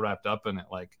she's so wrapped up in it,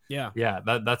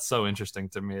 that's so interesting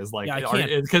to me. Is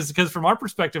because from our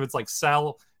perspective, it's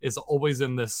Sal is always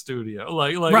in this studio.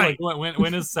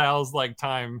 When is Sal's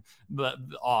time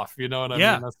off? You know what I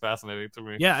mean? That's fascinating to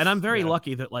me. Yeah, and I'm very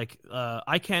lucky that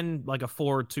I can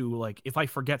afford to if I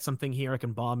forget something here, I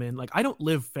can bomb in. I don't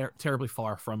live terribly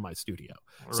far from my studio,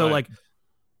 so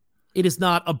it is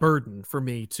not a burden for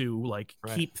me to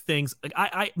keep things.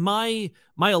 My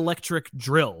electric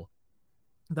drill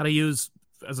that I use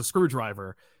as a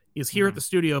screwdriver is here at the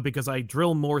studio because I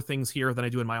drill more things here than I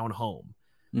do in my own home.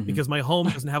 Because my home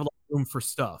doesn't have a lot of room for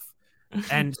stuff.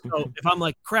 And so if I'm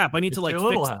crap, I need to your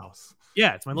little house.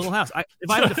 Yeah, it's my little house.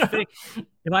 If I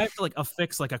have to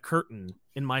affix a curtain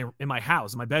in my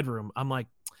house, in my bedroom, I'm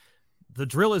the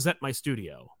drill is at my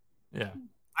studio. Yeah.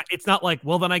 It's not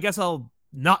well, then I guess I'll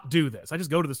not do this. I just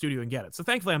go to the studio and get it. So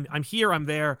thankfully I'm here, I'm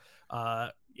there.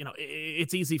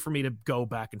 It's easy for me to go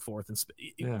back and forth,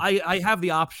 and I have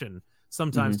the option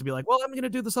sometimes to be well, I'm going to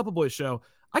do the Supple Boys show.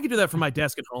 I can do that from my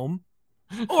desk at home.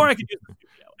 Or I could use the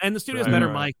studio, and the studio's better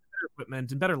mic, better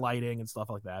equipment, and better lighting and stuff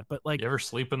like that. But you ever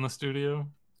sleep in the studio?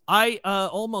 I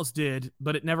almost did,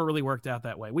 but it never really worked out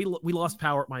that way. We lost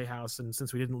power at my house, and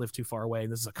since we didn't live too far away,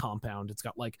 and this is a compound, it's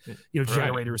got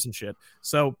generators and shit.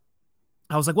 So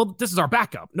I was well, this is our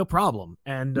backup, no problem.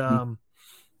 And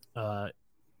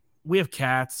we have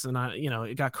cats, and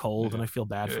it got cold, and I feel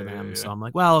bad for them. So I'm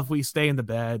well, if we stay in the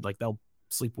bed, they'll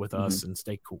sleep with us and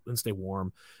stay cool and stay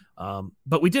warm.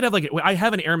 But we did have I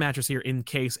have an air mattress here in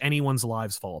case anyone's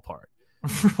lives fall apart.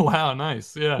 Wow,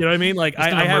 nice. Yeah, you know what I mean?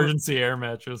 I emergency air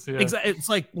mattress. Yeah, exactly. It's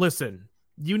listen,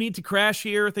 you need to crash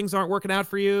here. Things aren't working out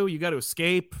for you. You got to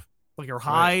escape, or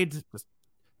hide. Right.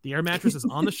 The air mattress is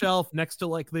on the shelf next to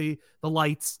the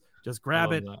lights. Just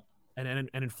grab it and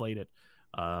inflate it.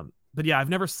 But yeah, I've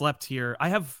never slept here. I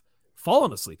have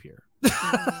fallen asleep here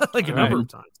a number of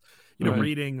times.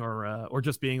 Reading or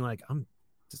just being I'm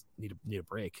just need a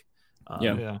break.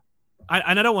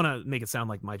 I don't want to make it sound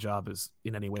like my job is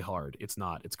in any way hard. It's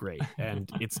not. It's great,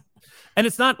 and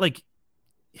it's not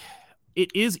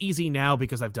it is easy now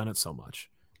because I've done it so much.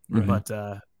 But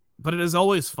it is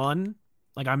always fun.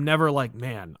 I'm never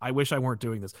man, I wish I weren't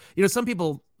doing this. Some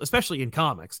people, especially in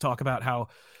comics, talk about how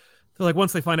they're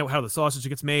once they find out how the sausage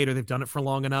gets made or they've done it for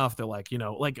long enough, they're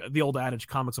the old adage,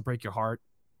 comics will break your heart.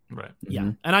 Right.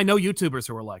 Yeah. And I know YouTubers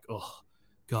who are oh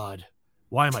God,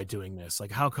 why am I doing this?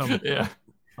 How come? Yeah.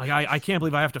 I can't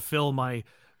believe I have to fill my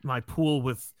pool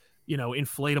with,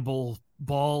 inflatable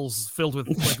balls filled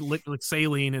with liquid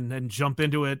saline and then jump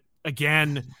into it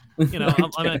again.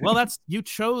 I'm well, you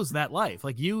chose that life.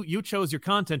 You chose your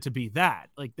content to be that.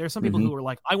 There's some people who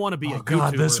are I want to be a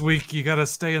God, YouTuber. This week you got to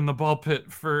stay in the ball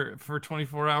pit for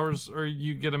 24 hours or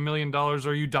you get $1 million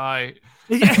or you die.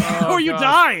 Or you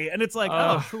die. And it's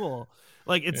oh, cool.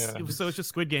 So it's just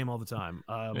Squid Game all the time.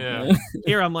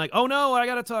 Here I'm oh no, I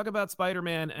got to talk about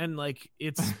Spider-Man. And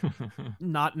it's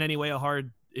not in any way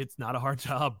it's not a hard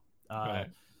job. Right.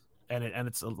 And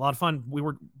it's a lot of fun.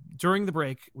 During the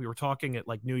break, we were talking at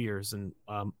New Year's, and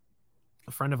a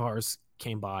friend of ours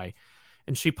came by,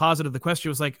 and she posited the question.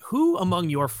 Was who among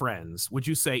your friends would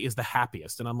you say is the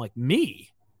happiest? And I'm me.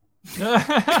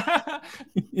 Are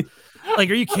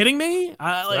you kidding me?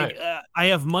 I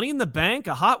have money in the bank,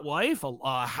 a hot wife,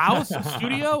 a house, a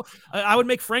studio. I would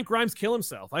make Frank Grimes kill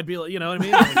himself. I'd be you know what I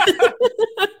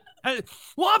mean?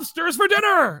 Lobsters for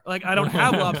dinner. I don't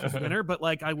have lobsters for dinner, but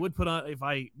I would put on if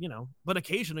I, but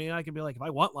occasionally I could be if I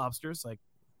want lobsters,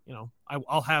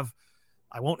 I'll have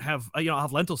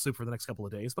lentil soup for the next couple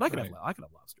of days, but I could have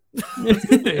lobster. It's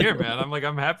good to hear, man.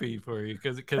 I'm happy for you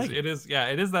because it is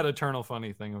that eternal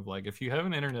funny thing of if you have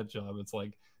an internet job, it's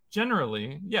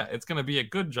generally, it's going to be a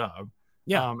good job.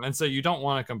 Yeah. And so you don't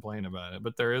want to complain about it,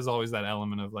 but there is always that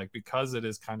element of because it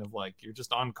is kind of you're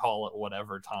just on call at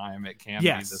whatever time, it can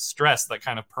be the stress that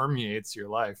kind of permeates your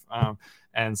life.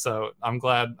 And so I'm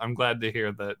glad to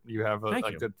hear that you have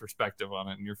a good perspective on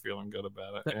it and you're feeling good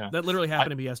about it. That literally happened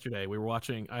to me yesterday. We were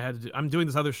watching, I'm doing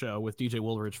this other show with DJ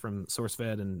Woolridge from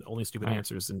SourceFed and Only Stupid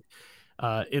Answers. And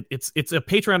It's a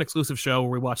Patreon exclusive show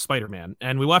where we watch Spider-Man,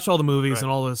 and we watch all the movies and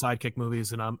all the sidekick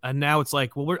movies, and now it's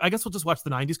like, well, I guess we'll just watch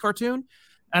the 90s cartoon.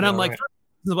 And I'm like,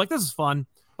 this is fun,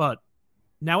 but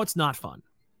now it's not fun.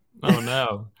 Oh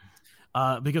no.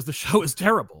 Because the show is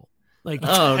terrible. Like,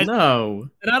 no.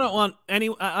 And I don't want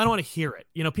to hear it.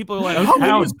 You know, people are like,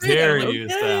 how dare you?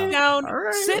 Sit down,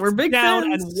 we're big down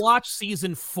fans. and watch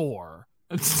season 4.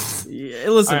 Yeah,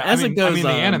 listen, as it goes the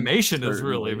on, animation is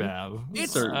really bad.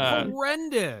 It's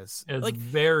horrendous. It's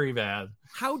very bad.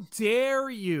 How dare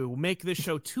you make this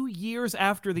show 2 years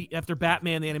after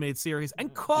Batman the animated series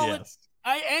and call it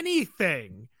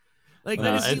anything? Like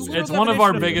it's one of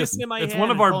our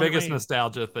biggest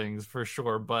nostalgia things for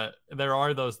sure. But there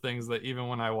are those things that even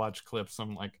when I watch clips,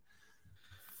 I'm like,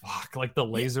 fuck, like the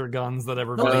laser guns that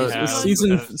everybody has.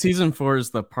 Season 4 is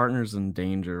the Partners in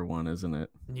Danger one, isn't it?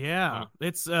 Yeah,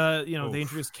 it's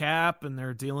Dangerous Cap, and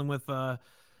they're dealing with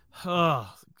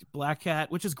Black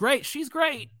Cat, which is great. She's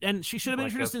great, and she should have been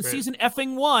introduced in season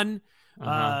effing 1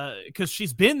 because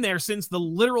she's been there since the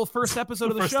literal first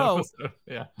episode of the show.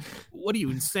 Yeah, what are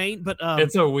you, insane? But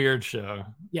it's a weird show.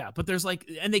 Yeah, but there's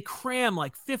and they cram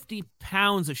like 50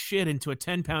 pounds of shit into a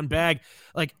 10-pound bag.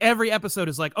 Like every episode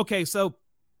is like, okay, so.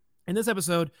 In this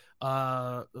episode,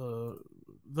 we're going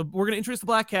to introduce the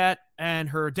Black Cat, and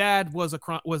her dad was a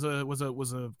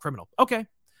criminal. Okay,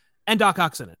 and Doc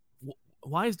Ock's in it.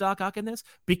 Why is Doc Ock in this?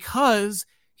 Because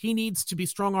he needs to be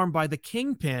strong-armed by the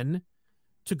Kingpin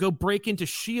to go break into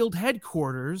S.H.I.E.L.D.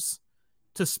 headquarters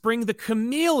to spring the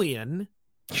Chameleon,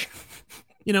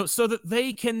 so that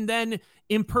they can then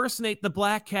impersonate the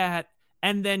Black Cat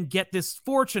and then get this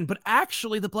fortune. But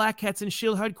actually, the Black Cat's in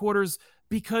S.H.I.E.L.D. headquarters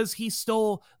because he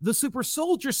stole the super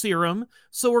soldier serum,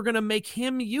 so we're going to make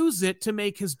him use it to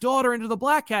make his daughter into the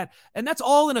Black Cat. And that's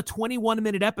all in a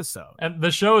 21-minute episode. And the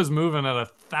show is moving at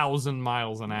 1,000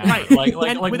 miles an hour. Right. Like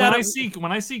when I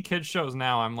see kids shows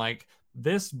now, I'm like,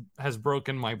 this has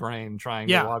broken my brain trying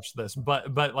to watch this.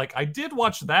 But like I did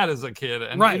watch that as a kid,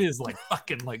 and it is like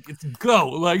fucking like it's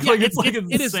go.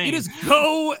 It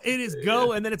is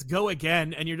go, and then it's go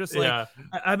again, and you're just like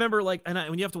I remember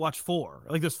when you have to watch 4,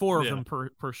 like there's 4 of them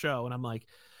per show, and I'm like,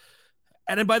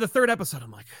 and then by the 3rd episode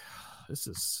I'm like, this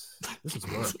is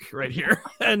work right here.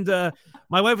 And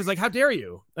my wife was like, how dare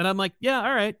you? And I'm like, yeah,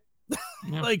 all right.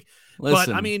 Listen. But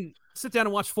I mean, sit down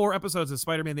and watch 4 episodes of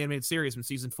Spider-Man the Animated Series from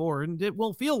season 4, and it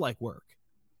won't feel like work.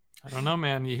 I don't know,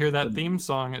 man. You hear that theme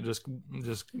song, it just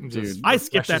I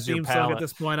skip that theme song at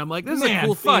this point. I'm like, this is a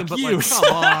cool theme, but you. Like,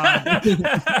 come on.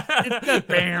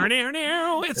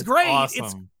 It's great.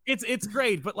 Awesome. It's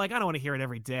great, but like I don't want to hear it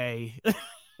every day.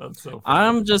 That's so funny.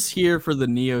 I'm just here for the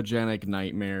neogenic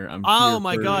nightmare. Oh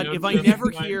my god! If I never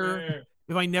hear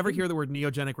the word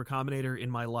neogenic recombinator in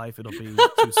my life, it'll be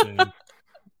too soon.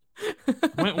 I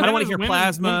don't want to hear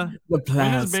plasma. The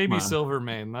plasma. When is Baby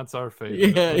Silvermane? That's our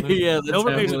favorite. The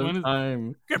tablet of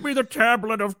time. Give me the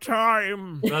tablet of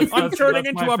time. I'm turning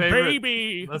into a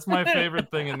baby. That's my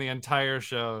favorite thing in the entire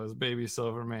show is Baby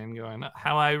Silvermane going,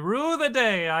 how I rue the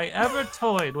day I ever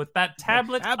toyed with that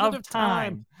tablet of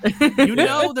time. You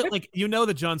know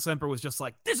that John Semper was just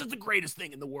like, this is the greatest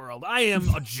thing in the world. I am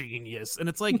a genius. And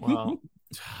it's like, well,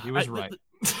 he was right.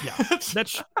 Yeah,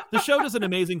 the show does an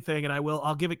amazing thing, and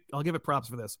I'll give it props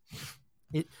for this.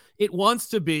 It wants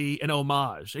to be an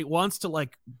homage. It wants to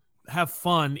like have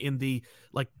fun in the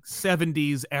like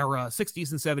 60s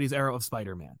and 70s era of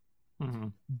Spider-Man. Mm-hmm.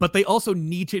 But they also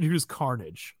need to introduce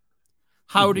Carnage.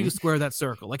 How do you square that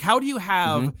circle? Like, how do you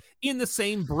have in the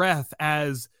same breath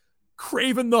as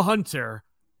Kraven the Hunter,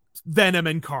 Venom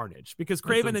and Carnage? Because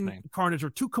Kraven and Carnage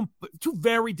are two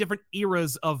very different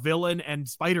eras of villain and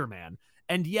Spider-Man.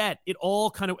 And yet it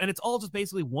all it's all just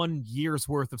basically 1 year's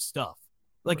worth of stuff.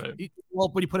 Like,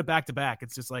 when you put it back to back,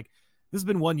 it's just like, this has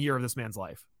been 1 year of this man's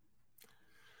life.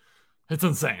 It's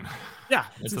insane. Yeah,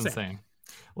 it's insane.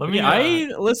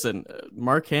 Listen,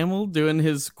 Mark Hamill doing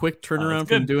his quick turnaround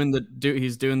from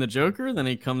he's doing the Joker, then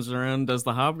he comes around and does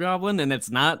the Hobgoblin, and it's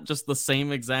not just the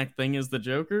same exact thing as the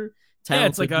Joker.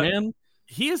 Talented man.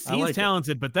 He's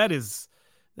talented, but that is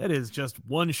just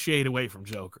one shade away from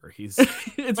Joker. He's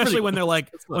especially when they're like,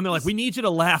 we need you to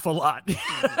laugh a lot.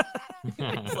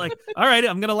 It's like, all right,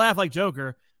 I'm gonna laugh like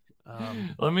Joker.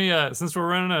 Let me since we're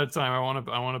running out of time, I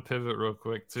want to pivot real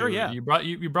quick too. Sure, yeah. You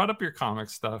brought up your comic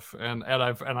stuff, and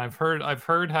I've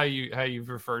heard how you've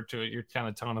referred to it, your kind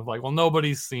of tone of like, well,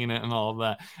 nobody's seen it and all of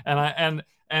that, and I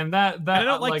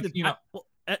don't like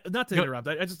not to interrupt.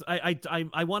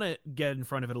 I want to get in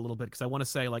front of it a little bit because I want to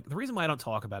say like the reason why I don't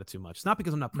talk about it too much. It's not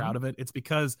because I'm not proud of it. It's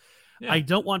because I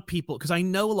don't want people, because I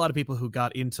know a lot of people who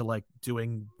got into like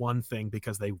doing one thing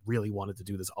because they really wanted to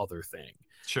do this other thing.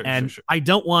 Sure. I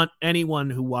don't want anyone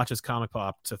who watches Comic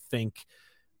Pop to think,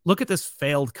 look at this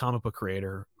failed comic book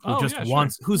creator who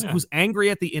who's angry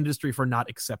at the industry for not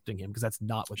accepting him, because that's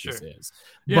not what this is.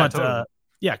 Yeah, but totally.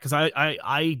 Because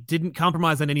I didn't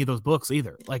compromise on any of those books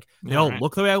either. Like they all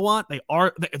look the way I want.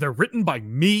 They're written by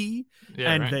me,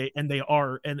 they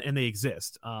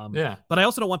exist. But I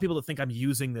also don't want people to think I'm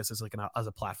using this as like as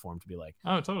a platform to be like,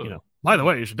 oh, totally. By the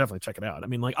way, you should definitely check it out. I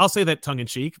mean, like I'll say that tongue in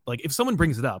cheek. Like if someone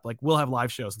brings it up, like we'll have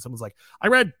live shows and someone's like, I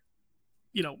read,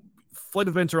 Flight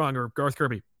of the Venturong or Garth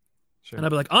Kirby. Sure. And I'd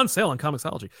be like, on sale on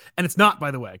Comixology. And it's not,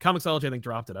 by the way. Comixology, I think,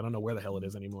 dropped it. I don't know where the hell it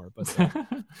is anymore. But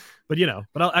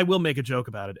I will make a joke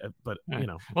about it. But,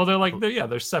 Well,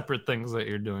 they're separate things that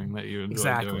you're doing that you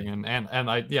enjoy doing.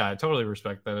 And I totally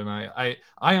respect that. And I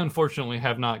unfortunately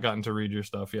have not gotten to read your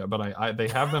stuff yet, but they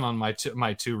have been on my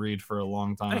to read for a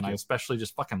long time. And I especially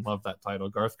just fucking love that title,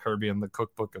 Garth Kirby and the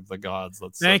Cookbook of the Gods.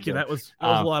 Thank you. That was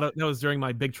a lot of, that was during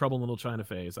my Big Trouble in Little China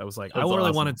phase. I was like, I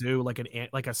really want to do like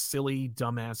a silly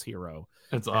dumbass hero.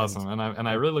 It's awesome, and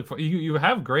I really look for you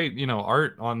have great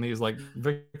art on these, like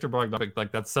Victor Bogdanovic,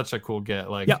 like that's such a cool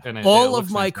get. Like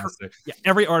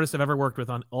every artist I've ever worked with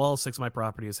on all 6 of my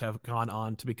properties have gone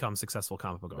on to become successful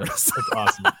comic book artists. It's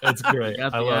awesome. It's great.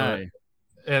 I love it.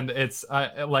 And it's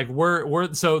like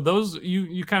we're so those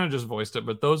you kind of just voiced it,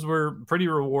 but those were pretty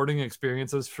rewarding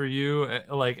experiences for you.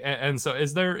 Like, and so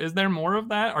is there more of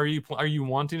that? Are you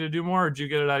wanting to do more, or did you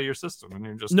get it out of your system and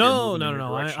you're just no.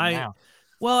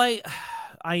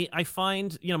 I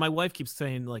find, my wife keeps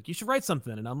saying like, you should write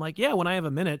something. And I'm like, yeah, when I have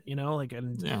a minute,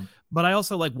 but I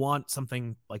also like want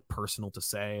something like personal to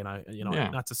say. And I,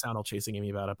 not to sound all chasing Amy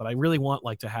about it, but I really want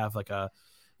like to have like a,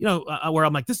 where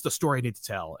I'm like, this is the story I need to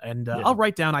tell. And I'll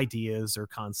write down ideas or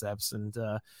concepts and,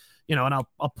 and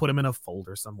I'll put them in a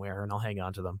folder somewhere and I'll hang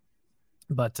on to them.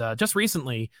 But just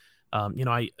recently,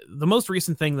 the most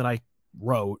recent thing that I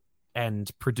wrote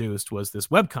and produced was this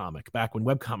webcomic back when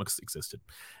webcomics existed.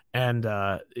 And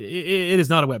it is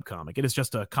not a webcomic. It is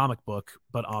just a comic book,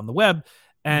 but on the web.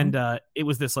 And it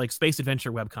was this like space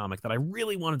adventure webcomic that I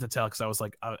really wanted to tell because I was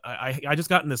like, I just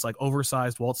gotten this like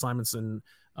oversized Walt Simonson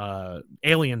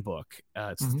Alien book.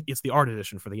 It's the art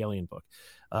edition for the Alien book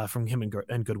from him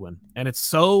and Goodwin. And it's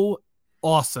so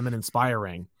awesome and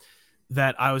inspiring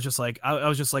that I was just like, I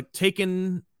was just like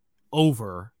taken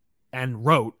over and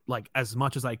wrote like as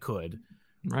much as I could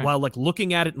while like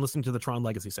looking at it and listening to the Tron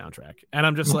Legacy soundtrack. And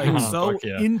I'm just like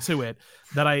into it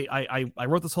that I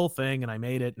wrote this whole thing and I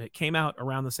made it, and it came out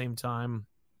around the same time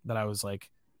that I was like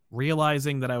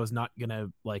realizing that I was not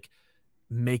gonna like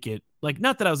make it, like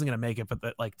not that I wasn't gonna make it, but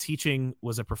that like teaching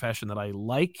was a profession that I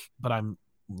like, but I'm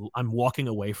walking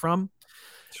away from.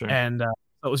 Sure. And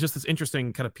it was just this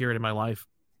interesting kind of period in my life.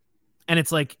 And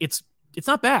it's like it's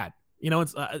not bad.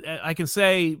 It's I can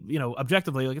say,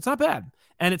 objectively, like it's not bad.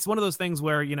 And it's one of those things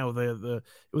where, it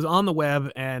was on the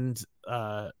web and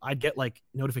I'd get like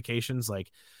notifications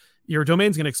like your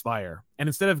domain's going to expire. And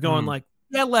instead of going like,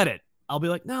 yeah, let it, I'll be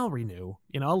like, no, I'll renew,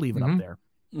 I'll leave it up there.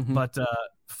 But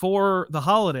for the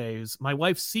holidays, my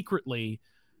wife secretly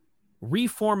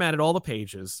reformatted all the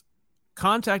pages,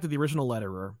 contacted the original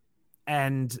letterer,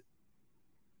 and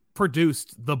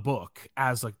produced the book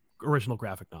as an original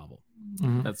graphic novel.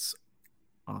 That's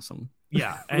awesome.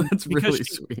 Yeah, and that's really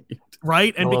sweet,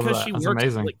 right? And because she worked,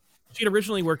 like, she had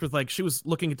originally worked with like she was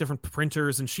looking at different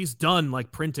printers, and she's done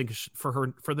like printing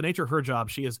for the nature of her job.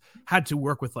 She has had to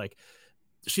work with like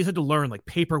she's had to learn like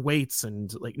paper weights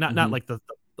and like not like the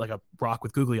like a rock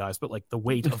with googly eyes, but like the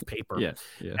weight of paper. yeah.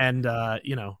 And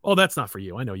that's not for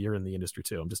you. I know you're in the industry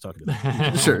too. I'm just talking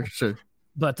to Sure.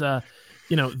 But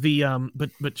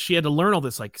but she had to learn all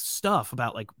this like stuff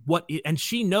about like and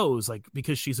she knows like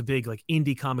because she's a big like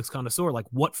indie comics connoisseur, like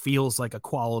what feels like a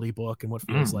quality book and what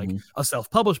feels like a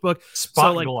self-published book.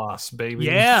 Spot gloss, baby.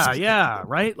 Yeah,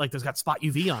 right. Like there's got spot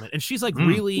UV on it, and she's like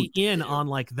really in on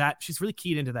like that. She's really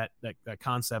keyed into that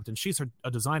concept, and she's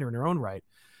a designer in her own right.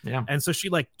 Yeah. And so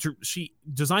she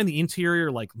designed the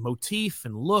interior like motif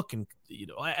and look, and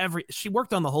she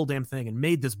worked on the whole damn thing and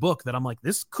made this book that I'm like,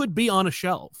 this could be on a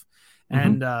shelf.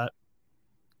 And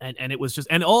it was just,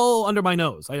 and all under my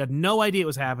nose. I had no idea it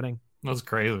was happening. That's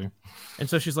crazy. And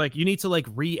so she's like, you need to like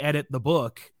re-edit the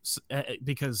book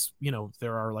because,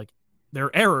 there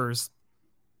are errors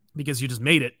because you just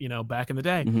made it, back in the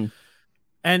day.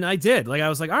 And I did. Like, I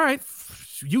was like, all right,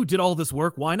 you did all this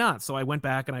work. Why not? So I went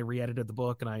back and I re-edited the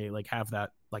book, and I like have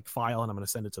that like file, and I'm going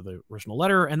to send it to the original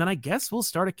letter, and then I guess we'll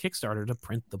start a Kickstarter to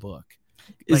print the book.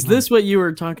 Is this what you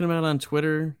were talking about on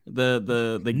Twitter?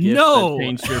 The gift that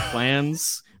changed your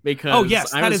plans? Because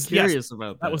yes, I was curious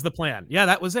about that. That was the plan. Yeah,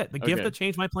 that was it. The gift that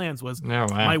changed my plans was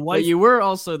my wife. But you were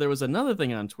also, there was another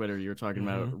thing on Twitter you were talking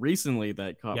about recently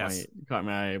that caught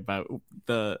my eye about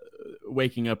the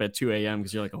waking up at 2 a.m.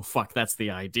 because you're like, oh fuck, that's the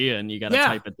idea, and you got to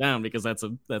type it down because that's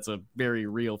a very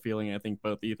real feeling. I think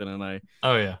both Ethan and I.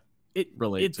 Oh yeah,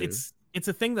 relate to. It's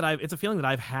a thing that it's a feeling that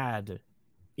I've had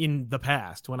in the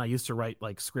past when I used to write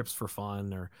like scripts for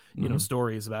fun or you know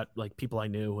stories about like people I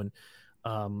knew, and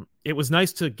it was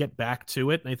nice to get back to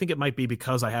it. And I think it might be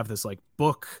because I have this like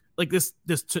book, like this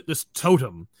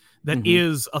totem that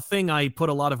is a thing I put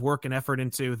a lot of work and effort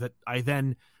into, that I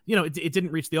then, you know, it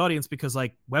didn't reach the audience because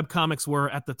like webcomics were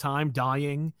at the time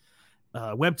dying.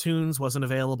 Webtoons wasn't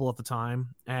available at the time,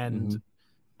 and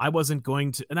I wasn't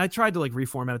going to, and I tried to like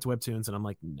reformat it to Webtoons, and I'm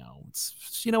like, no,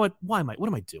 it's, you know what am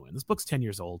I doing? This book's 10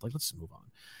 years old. Like, let's just move on.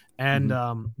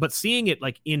 And, but seeing it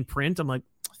like in print, I'm like,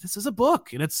 this is a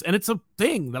book, and it's a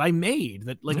thing that I made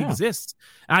that like exists.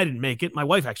 And I didn't make it. My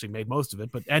wife actually made most of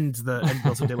it, but and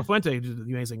Wilson De La Fuente did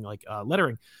the amazing like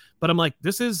lettering, but I'm like,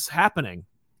 this is happening.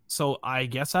 So I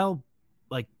guess I'll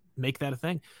like make that a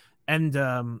thing. And,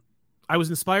 I was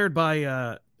inspired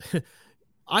by,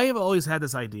 I have always had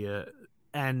this idea,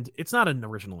 and it's not an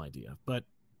original idea, but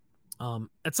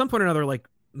at some point or another, like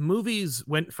movies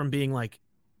went from being like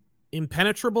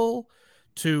impenetrable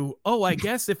to, oh, I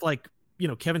guess if like, you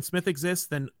know, Kevin Smith exists,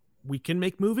 then we can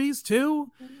make movies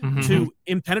too, to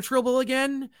impenetrable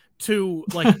again, to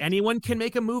like anyone can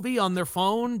make a movie on their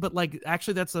phone, but like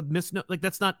actually that's a like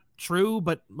that's not true,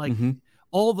 but like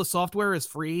all the software is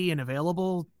free and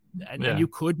available, and you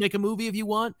could make a movie if you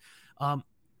want.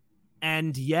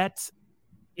 And yet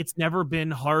it's never been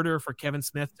harder for Kevin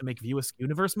Smith to make View Askew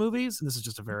Universe movies. And this is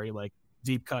just a very like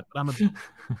deep cut, but I'm a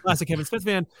classic Kevin Smith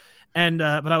fan. And,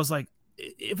 but I was like,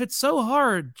 if it's so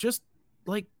hard, just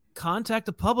like contact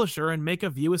a publisher and make a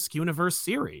View Askew Universe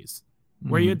series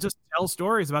where you just tell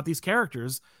stories about these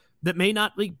characters that may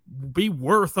not like be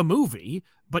worth a movie,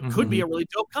 but could be a really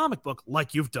dope comic book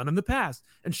like you've done in the past.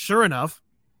 And sure enough,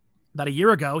 about a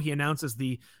year ago, he announces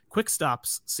the Quick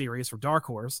Stops series for Dark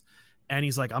Horse. And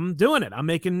he's like, I'm doing it. I'm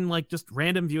making like just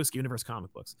random View Askew Universe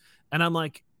comic books. And I'm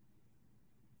like,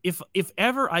 if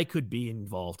ever I could be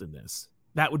involved in this,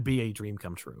 that would be a dream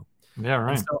come true. Yeah,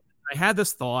 right. And so I had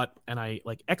this thought, and I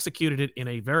like executed it in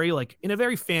a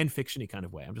very fan fiction-y kind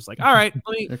of way. I'm just like, all right,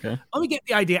 let me get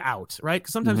the idea out, right?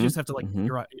 Because sometimes you just have to like,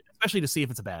 especially to see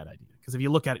if it's a bad idea. Because if you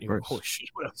look at it, you go, oh shit,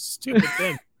 what a stupid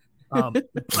thing.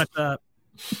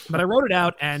 But I wrote it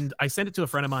out, and I sent it to a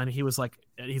friend of mine, and he's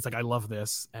like, I love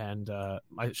this. And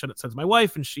I showed it to my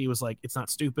wife, and she was like, it's not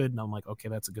stupid. And I'm like, okay,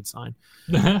 that's a good sign.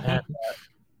 And,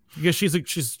 because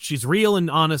she's real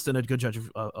and honest and a good judge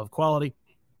of quality.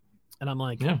 And I'm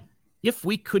like, if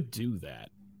we could do that,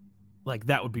 like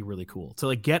that would be really cool to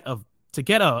like get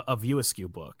a View Askew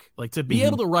book, like to be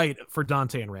able to write for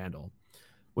Dante and Randall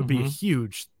would be a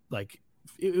huge, like,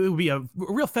 it would be a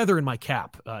real feather in my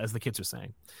cap, as the kids are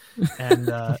saying. And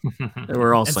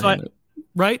we're all saying it.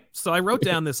 Right. So I wrote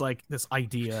down this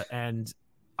idea, and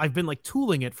I've been like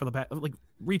retooling it for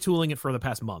the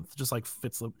past month, just like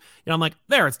fits. I'm like,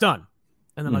 there, it's done.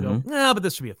 And then I go, no, but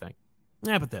this should be a thing.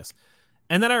 Yeah, but this.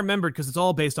 And then I remembered, because it's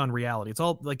all based on reality. It's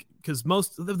all like, because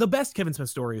the best Kevin Smith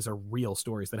stories are real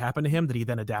stories that happen to him that he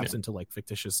then adapts into like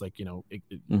fictitious, like, you know,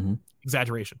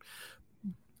 exaggeration.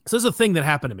 So this is a thing that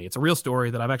happened to me. It's a real story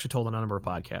that I've actually told on a number of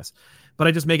podcasts, but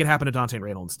I just make it happen to Dante and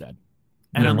Randall instead.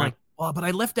 And I'm like, well, but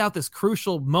I left out this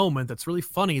crucial moment that's really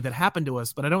funny that happened to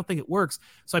us, but I don't think it works.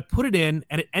 So I put it in,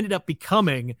 and it ended up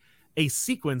becoming a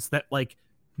sequence that like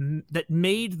that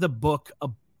made the book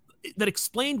that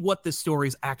explained what this story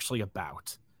is actually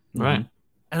about. Right.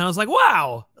 And I was like,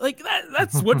 wow, like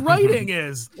that's what writing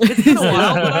is. It's been a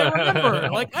while, but I remember.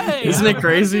 Like, hey, isn't it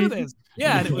crazy?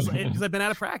 Yeah, and it was because I've been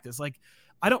out of practice. Like,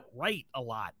 I don't write a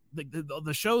lot.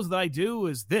 The shows that I do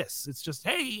is this. It's just,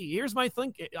 hey, here's my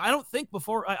think. I don't think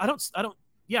before I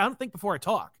don't think before I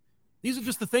talk. These are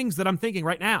just the things that I'm thinking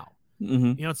right now.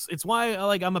 You know, it's why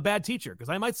I'm a bad teacher, because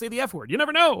I might say the F word. You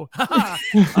never know.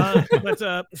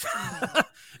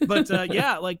 But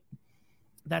yeah, like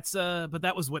that's but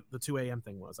that was what the 2 a.m.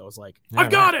 thing was. I was like,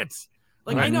 I've got it.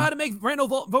 Like, I know how to make Randall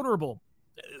vulnerable,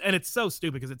 and it's so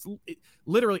stupid because it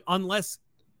literally, unless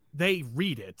they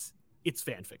read it, it's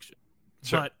fan fiction.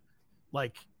 Sure. But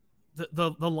like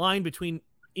the line between,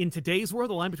 in today's world,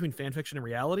 the line between fan fiction and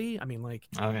reality, I mean, like,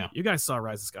 you guys saw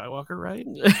Rise of Skywalker, right?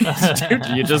 Dude,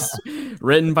 you just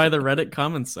written by the Reddit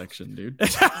comments section, dude.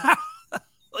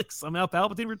 like somehow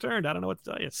Palpatine returned. I don't know what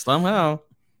to tell you. Somehow.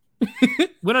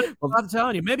 When I'm not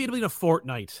telling you, maybe it'll be a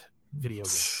Fortnite video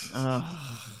game.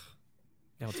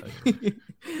 I'll tell you.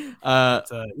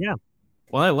 Yeah.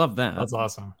 Well, I love that. That's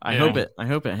awesome. I hope it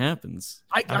happens.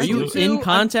 Are you in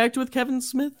contact with Kevin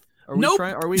Smith? Nope.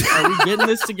 Are we getting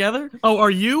this together? Oh,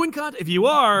 are you in contact? If you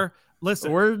are,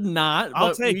 listen. We're not.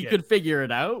 I'll take it. We could figure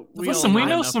it out. We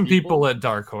know some people at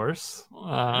Dark Horse.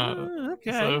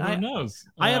 Okay. So who knows?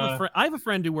 I have a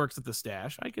friend who works at the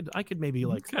Stash. I could maybe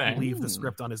leave the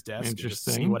script on his desk and just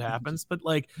see what happens. But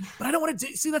I don't want to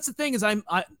see. That's the thing is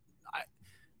I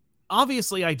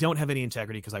obviously I don't have any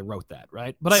integrity because I wrote that,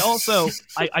 right? But I also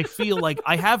I feel like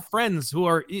I have friends who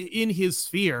are in his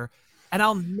sphere. And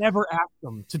I'll never ask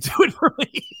them to do it for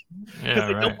me.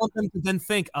 Because I don't want them to then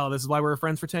think, oh, this is why we're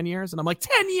friends for 10 years. And I'm like,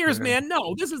 10 years, man.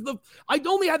 No, I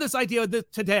only had this idea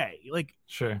today.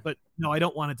 Sure. But no, I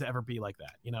don't want it to ever be like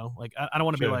that. I don't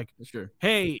want to be like,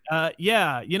 hey,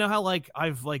 you know how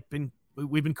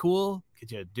we've been cool.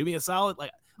 Could you do me a solid?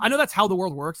 I know that's how the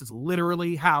world works. It's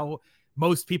literally how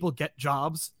most people get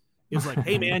jobs. Is like,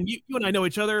 hey man, you and I know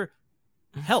each other.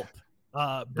 Help.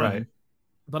 But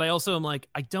I also am like,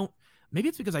 maybe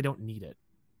it's because I don't need it.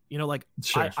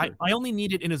 I only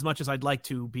need it in as much as I'd like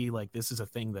to be like, this is a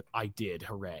thing that I did.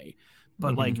 Hooray.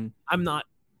 But I'm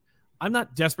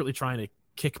not desperately trying to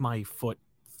kick my foot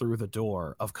through the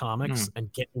door of comics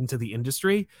and get into the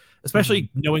industry, especially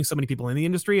knowing so many people in the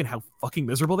industry and how fucking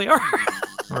miserable they are.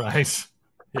 Right.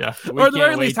 Yeah. Or at the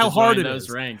very least, how hard it is.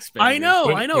 Ranks, I know,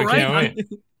 right?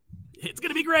 It's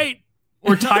going to be great.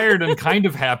 We're tired and kind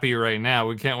of happy right now.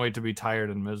 We can't wait to be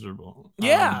tired and miserable.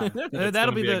 Yeah,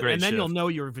 that'll be and then you'll know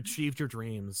you've achieved your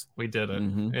dreams. We did it.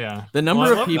 Yeah. The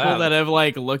number of people that have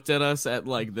looked at us at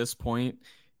this point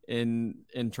in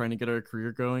trying to get our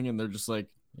career going, and they're just like,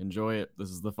 enjoy it. This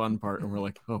is the fun part, and we're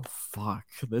like, oh fuck,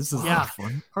 this is the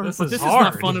fun part. This is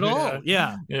not fun at all.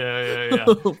 Yeah.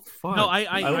 Oh, fuck. No,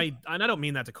 I don't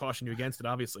mean that to caution you against it.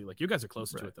 Obviously, you guys are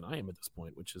closer to it than I am at this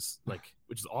point, which is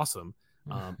awesome.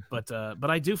 But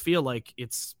I do feel like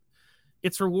it's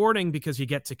rewarding because you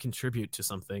get to contribute to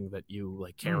something that you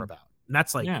care about, and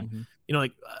that's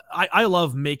I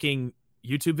love making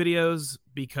YouTube videos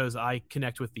because I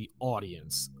connect with the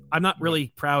audience. I'm not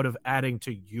really proud of adding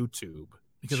to YouTube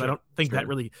because I don't think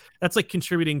that's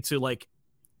contributing to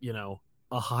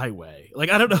a highway. I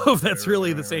don't know if that's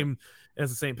really the same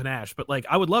as the same panache, but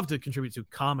I would love to contribute to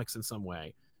comics in some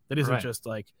way that isn't just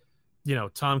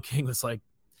Tom King was like,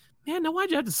 man, now why'd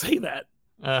you have to say that?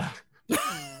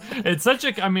 It's such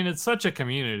a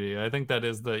community. I think that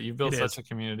is you've built such a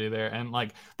community there, and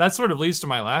that sort of leads to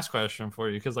my last question for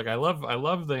you, because I love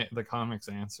the comics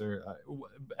answer.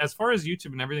 As far as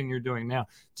YouTube and everything you're doing now,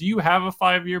 do you have a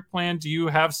 5-year plan? Do you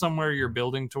have somewhere you're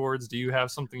building towards? Do you have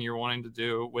something you're wanting to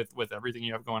do with everything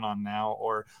you have going on now,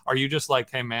 or are you just like,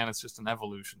 hey man, it's just an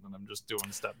evolution and I'm just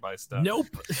doing step by step? Nope.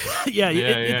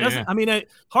 It doesn't. I mean,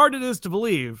 hard it is to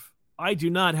believe. I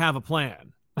do not have a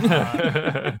plan.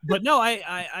 But no,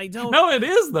 I don't. No, it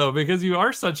is though, because you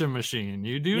are such a machine.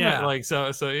 You do not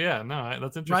so yeah. No,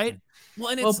 that's interesting. Right.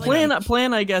 Well, and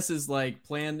plan. I guess is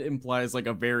plan implies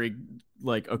a very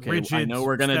okay. Rigid, I know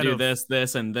we're gonna do this,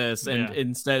 and this, and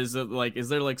instead is it is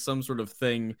there some sort of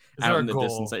thing out in the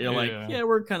distance that you're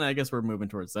we're kind of I guess we're moving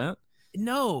towards that.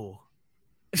 No.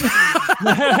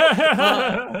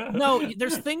 No,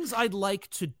 there's things I'd like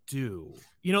to do.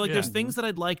 There's things that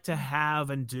I'd like to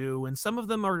have and do, and some of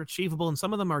them are achievable and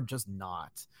some of them are just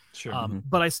not. Sure.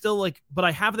 But I still but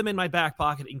I have them in my back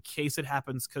pocket in case it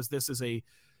happens, because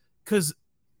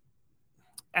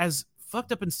as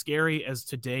fucked up and scary as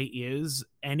today is,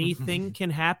 anything can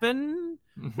happen,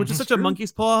 which is such a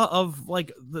monkey's paw of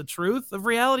the truth of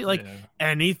reality.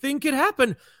 Anything could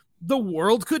happen. The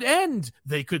world could end.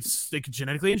 They could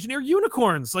genetically engineer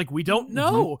unicorns. We don't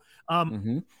know.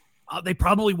 They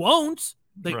probably won't.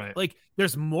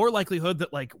 There's more likelihood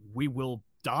that we will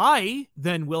die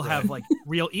than we'll have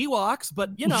real Ewoks.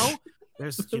 But you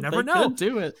never know. Could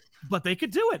do it. But they could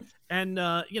do it. And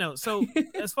so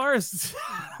as far as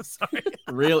sorry,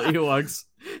 real Ewoks,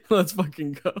 let's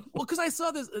fucking go. Well, because I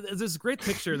saw this great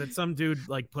picture that some dude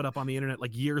put up on the internet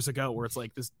years ago, where it's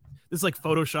this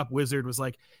Photoshop wizard was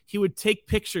he would take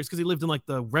pictures because he lived in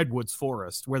the Redwoods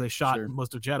forest where they shot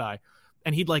most of Jedi,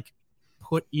 and he'd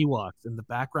put Ewoks in the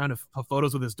background of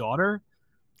photos with his daughter.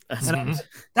 And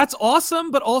that's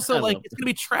awesome, but also it's gonna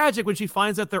be tragic when she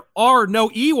finds out there are no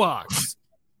Ewoks.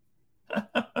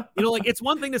 You know, like it's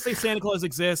one thing to say Santa Claus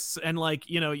exists and like,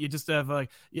 you know, you just have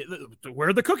like,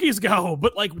 where'd the cookies go?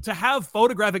 But like to have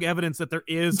photographic evidence that there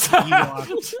is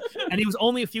Ewok, and he was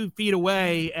only a few feet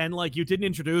away and like you didn't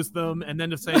introduce them, and then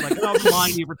to say like, oh, I've been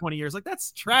lying to you for 20 years, like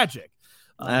that's tragic.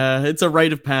 It's a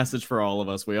rite of passage for all of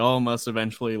us. We all must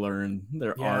eventually learn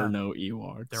there are no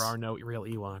Ewoks. There are no real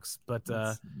Ewoks, but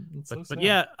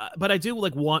yeah, but I do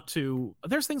like want to.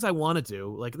 There's things I want to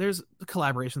do. Like there's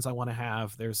collaborations I want to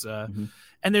have. There's and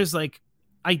there's like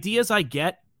ideas I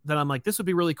get that I'm like, this would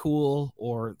be really cool,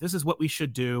 or this is what we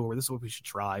should do, or this is what we should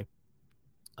try.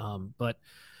 But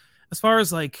as far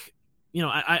as like, you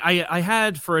know, I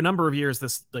had for a number of years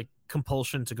this like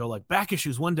compulsion to go like back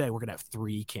issues. One day we're gonna have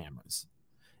 3 cameras.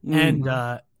 And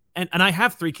I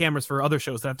have 3 cameras for other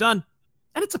shows that I've done,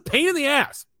 and it's a pain in the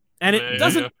ass, and it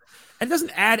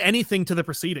doesn't add anything to the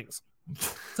proceedings.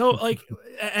 So like,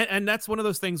 and that's one of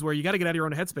those things where you got to get out of your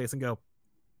own headspace and go,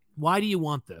 why do you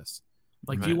want this?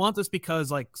 Like, do you want this because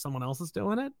like someone else is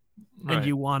doing it, and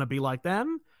you want to be like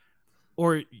them,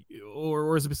 or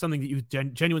is it something that you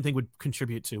genuinely think would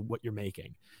contribute to what you're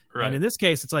making? Right. And in this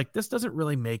case, it's like, this doesn't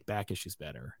really make back issues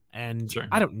better. And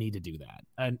I don't need to do that.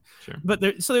 And, but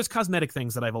there's cosmetic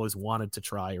things that I've always wanted to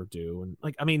try or do. And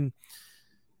like, I mean,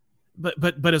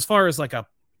 but as far as like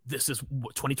this is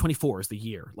 2024 is the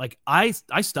year. Like I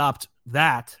stopped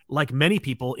that like many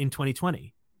people in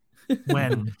 2020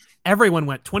 when everyone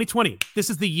went 2020. This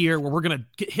is the year where we're going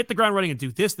to hit the ground running and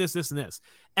do this, and this.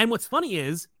 And what's funny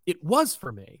is it was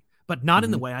for me, but not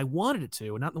in the way I wanted it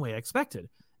to, and not in the way I expected.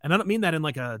 And I don't mean that in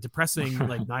like a depressing,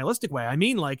 like nihilistic way. I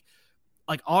mean like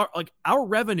our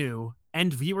revenue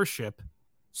and viewership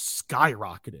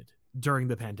skyrocketed during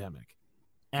the pandemic,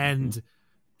 and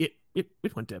it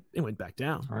went back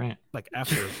down. Right. Like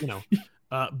after, you know,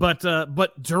 but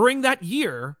during that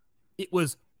year, it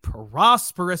was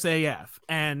prosperous AF,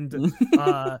 and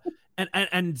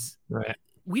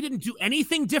we didn't do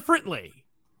anything differently.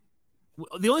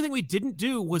 The only thing we didn't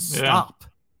do was stop.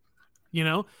 You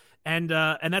know. And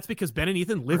that's because Ben and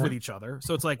Ethan live with each other.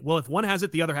 So it's like, well, if one has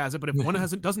it, the other has it. But if one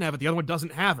doesn't have it, the other one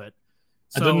doesn't have it.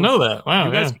 So I didn't know that.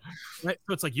 Wow. Guys, right?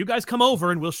 So it's like, you guys come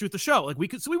over and we'll shoot the show. Like we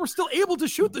were still able to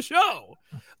shoot the show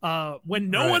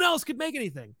when no one else could make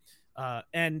anything.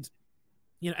 And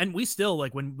you know, and we still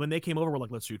like when they came over, we're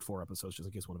like, let's shoot 4 episodes just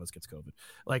in case one of us gets COVID.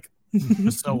 Like,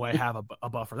 just so I have a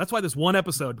buffer. That's why there's 1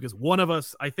 episode, because one of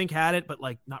us I think had it, but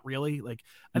like not really. Like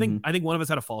I think one of us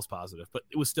had a false positive, but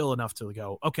it was still enough to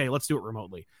go, okay, let's do it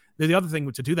remotely. The other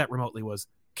thing to do that remotely was,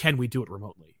 can we do it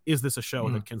remotely? Is this a show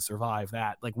that can survive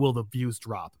that? Like, will the views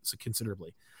drop so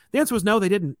considerably? The answer was no, they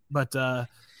didn't. But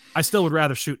I still would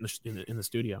rather shoot in the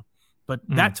studio. But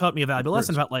that taught me a valuable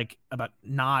lesson about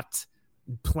not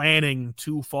planning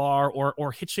too far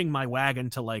or hitching my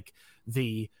wagon to like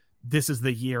this is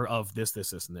the year of this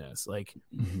and this, like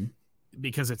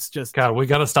because it's just, God, we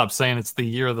got to stop saying it's the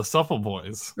year of the Supple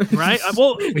Boys, right?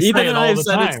 Well, Ethan and I have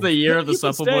said it's the year of the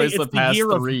Supple Boys the past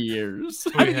 3 years.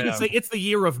 I mean, you can say it's the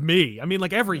year of me. I mean,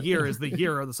 like every year is the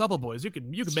year of the Supple Boys. You can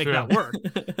make that work.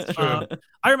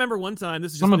 I remember one time,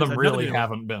 this is some of them really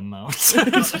haven't been though.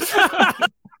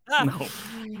 No,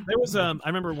 there was I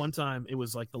remember one time, it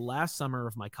was like the last summer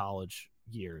of my college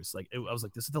years. Like I was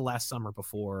like, this is the last summer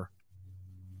before.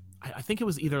 I think it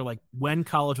was either like when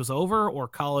college was over or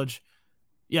college.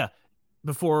 Yeah,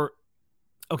 before.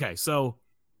 Okay, so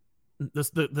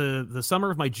the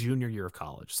summer of my junior year of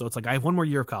college. So it's like I have 1 more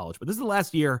year of college, but this is the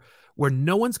last year where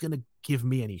no one's gonna give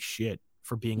me any shit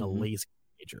for being a lazy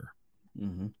teenager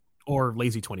or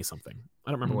lazy 20-something.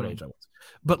 I don't remember what age I was,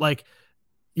 but like,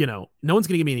 you know, no one's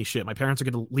gonna give me any shit. My parents are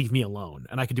gonna leave me alone,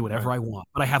 and I can do whatever I want.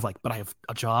 But I have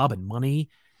a job and money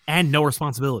and no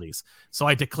responsibilities. So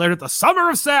I declared it the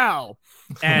summer of Sal,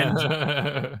 and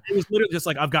it was literally just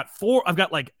like, I've got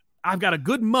a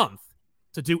good month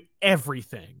to do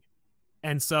everything.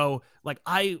 And so like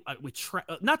we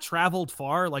not traveled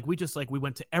far. Like we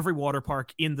went to every water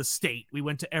park in the state. We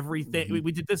went to everything.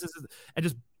 We did this and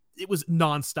just. It was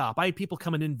nonstop. I had people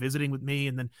coming in visiting with me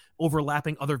and then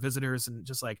overlapping other visitors, and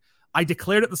just like, I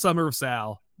declared it the summer of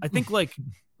Sal. I think like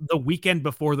the weekend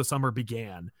before the summer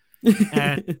began,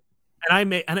 and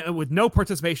with no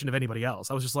participation of anybody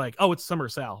else. I was just like, oh, it's summer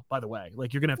of Sal, by the way.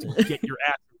 Like, you're gonna have to get your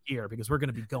ass here because we're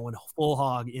gonna be going full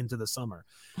hog into the summer,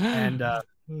 and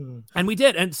we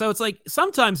did. And so it's like,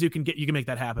 sometimes you can make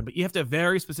that happen, but you have to have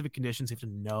very specific conditions. You have to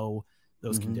know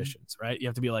those conditions, right? You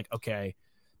have to be like, okay,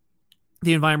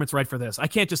 the environment's right for this. I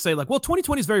can't just say like, well,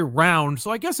 2020 is very round,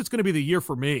 so I guess it's going to be the year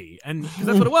for me. And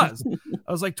that's what it was.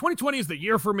 I was like, 2020 is the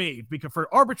year for me because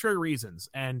for arbitrary reasons.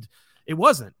 And It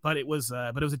wasn't, but it was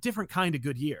a different kind of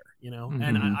good year, you know. Mm-hmm.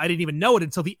 And I didn't even know it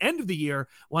until the end of the year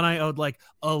when I owed like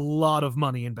a lot of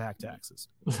money in back taxes.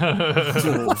 Yeah,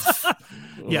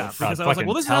 because I was like,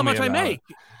 well, this is how much I make.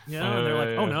 You know, and they're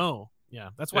like, oh no, yeah,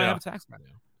 that's why I have a tax man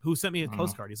now. Who sent me a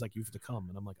postcard? He's like, you have to come,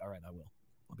 and I'm like, all right, I will.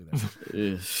 I'll do that.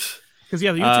 Because the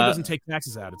YouTube doesn't take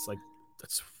taxes out. It's like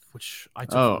which I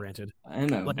took for granted. I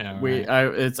know. Like,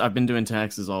 I've been doing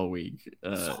taxes all week.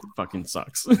 Fucking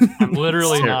sucks. I'm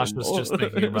literally nauseous just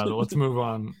thinking about it. Let's move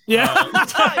on. Yeah.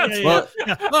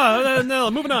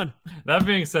 No, moving on. That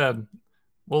being said,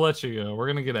 we'll let you go. We're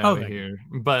gonna get out of here.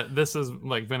 But this has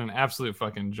like been an absolute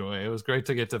fucking joy. It was great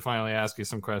to get to finally ask you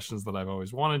some questions that I've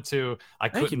always wanted to. I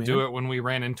couldn't do it when we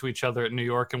ran into each other at New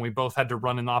York and we both had to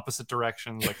run in opposite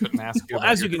directions. I couldn't ask you. Well,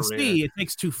 as you can see, it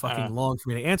takes too fucking long for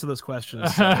me to answer those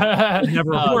questions. So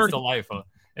never it's delightful.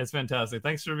 It's fantastic.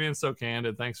 Thanks for being so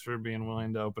candid. Thanks for being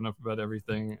willing to open up about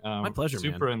everything. My pleasure.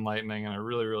 Super enlightening, and I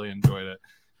really, really enjoyed it.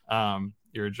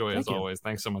 You're a joy as always.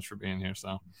 Thanks so much for being here.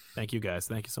 So thank you guys.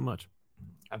 Thank you so much.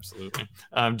 Absolutely.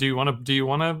 Do you want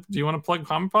to plug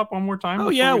Comic Pop one more time? Oh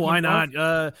yeah, why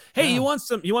not? Hey, you want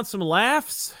some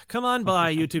laughs? Come on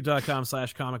by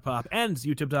youtube.com/comic-pop and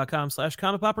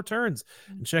youtube.com/comic-pop returns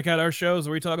and check out our shows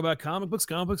where we talk about comic books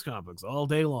all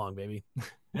day long, baby.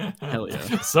 Hell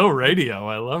yeah. So radio.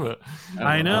 I love it.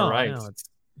 I know. All right.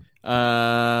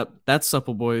 I know. That's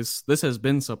Supple Boys. This has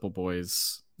been Supple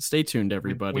Boys. Stay tuned,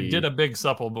 everybody. We did a big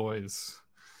Supple Boys.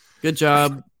 Good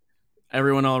job,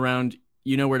 everyone all around.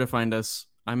 You know where to find us.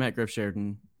 I'm at Griff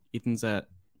Sheridan. Ethan's at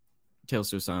Tales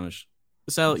to Astonish.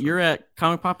 Sal, you're at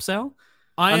Comic Pop Sal?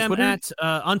 I am Twitter?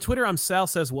 On Twitter, I'm Sal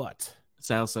Says What.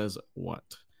 Sal Says What.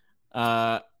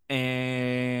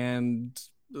 And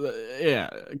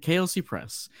KLC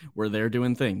Press, where they're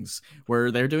doing things. Where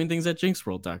they're doing things at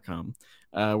jinxworld.com.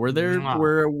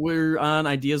 We're on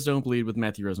Ideas Don't Bleed with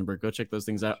Matthew Rosenberg. Go check those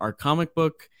things out. Our comic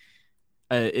book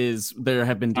there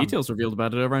have been details revealed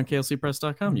about it over on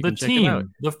klcpress.com. You can check it out.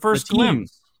 The first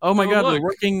glimpse. Oh my God, we're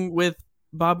working with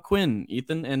Bob Quinn,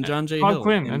 Ethan, and John J. Hill. Bob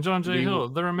Quinn and John J. Hill.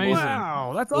 They're amazing.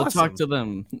 Wow, that's awesome. We'll talk to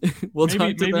them. Talk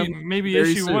to them. Maybe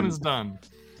issue soon. 1 is done.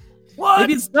 What?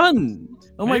 Maybe it's done.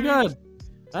 Oh my God.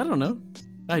 I don't know.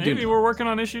 Maybe we're working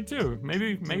on issue 2.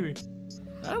 Maybe.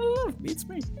 I don't know. Beats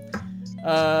me.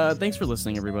 Thanks for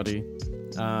listening, everybody.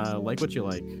 Like what you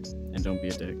like, and don't be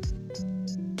a dick.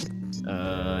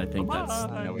 I think that's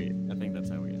how we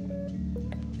end.